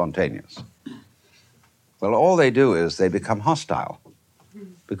to be spontaneous, well, all they do is they become hostile,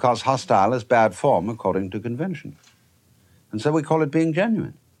 because hostile is bad form according to convention. And so we call it being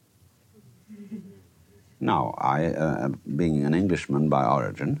genuine. Now, I, being an Englishman by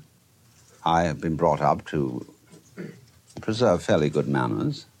origin, I have been brought up to preserve fairly good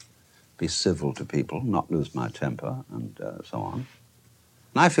manners, be civil to people, not lose my temper, and so on.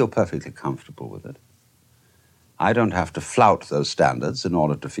 And I feel perfectly comfortable with it. I don't have to flout those standards in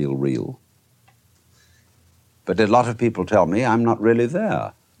order to feel real. But a lot of people tell me I'm not really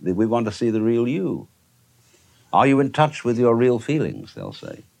there. We want to see the real you. Are you in touch with your real feelings, they'll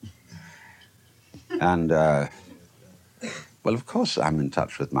say. And, well, of course I'm in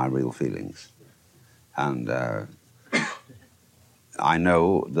touch with my real feelings. And I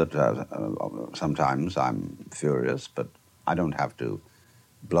know that sometimes I'm furious, but I don't have to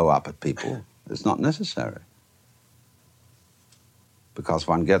blow up at people. It's not necessary. Because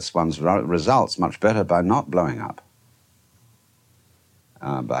one gets one's results much better by not blowing up,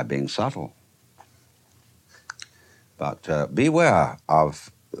 by being subtle. But beware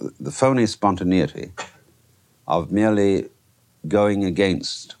of the phony spontaneity of merely going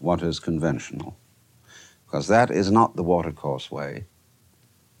against what is conventional, because that is not the watercourse way.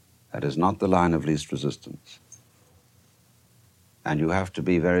 That is not the line of least resistance. And you have to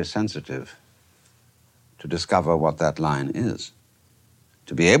be very sensitive to discover what that line is,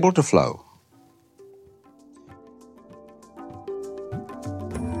 to be able to flow.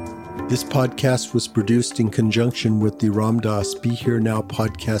 This podcast was produced in conjunction with the Ram Dass Be Here Now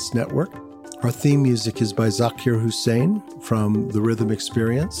podcast network. Our theme music is by Zakir Hussain from The Rhythm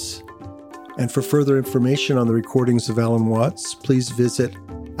Experience. And for further information on the recordings of Alan Watts, please visit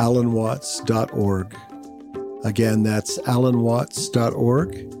alanwatts.org. Again, that's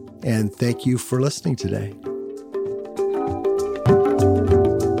alanwatts.org. And thank you for listening today.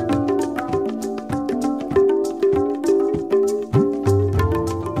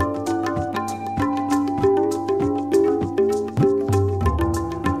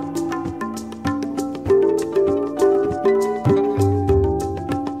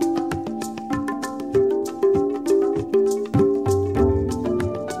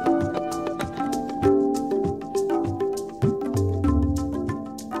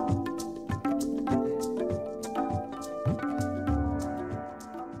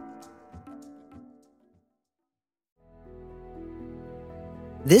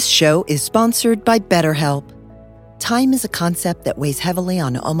 This show is sponsored by BetterHelp. Time is a concept that weighs heavily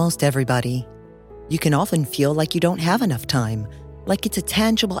on almost everybody. You can often feel like you don't have enough time, like it's a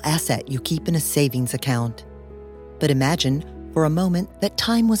tangible asset you keep in a savings account. But imagine, for a moment, that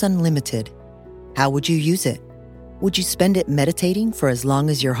time was unlimited. How would you use it? Would you spend it meditating for as long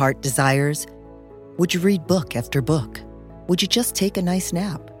as your heart desires? Would you read book after book? Would you just take a nice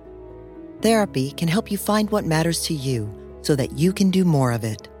nap? Therapy can help you find what matters to you, so that you can do more of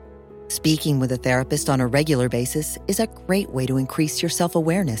it. Speaking with a therapist on a regular basis is a great way to increase your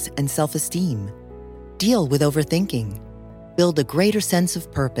self-awareness and self-esteem. Deal with overthinking. Build a greater sense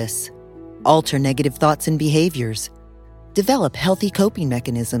of purpose. Alter negative thoughts and behaviors. Develop healthy coping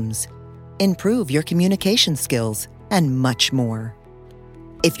mechanisms. Improve your communication skills, and much more.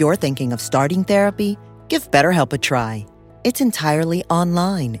 If you're thinking of starting therapy, give BetterHelp a try. It's entirely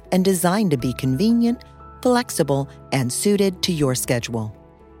online and designed to be convenient, flexible, and suited to your schedule.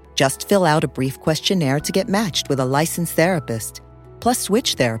 Just fill out a brief questionnaire to get matched with a licensed therapist, plus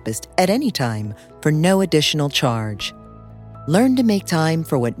switch therapist at any time for no additional charge. Learn to make time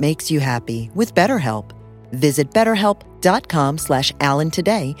for what makes you happy with BetterHelp. Visit BetterHelp.com/Alan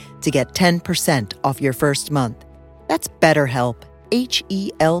today to get 10% off your first month. That's BetterHelp,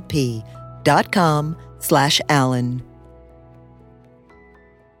 HELP.com/Alan.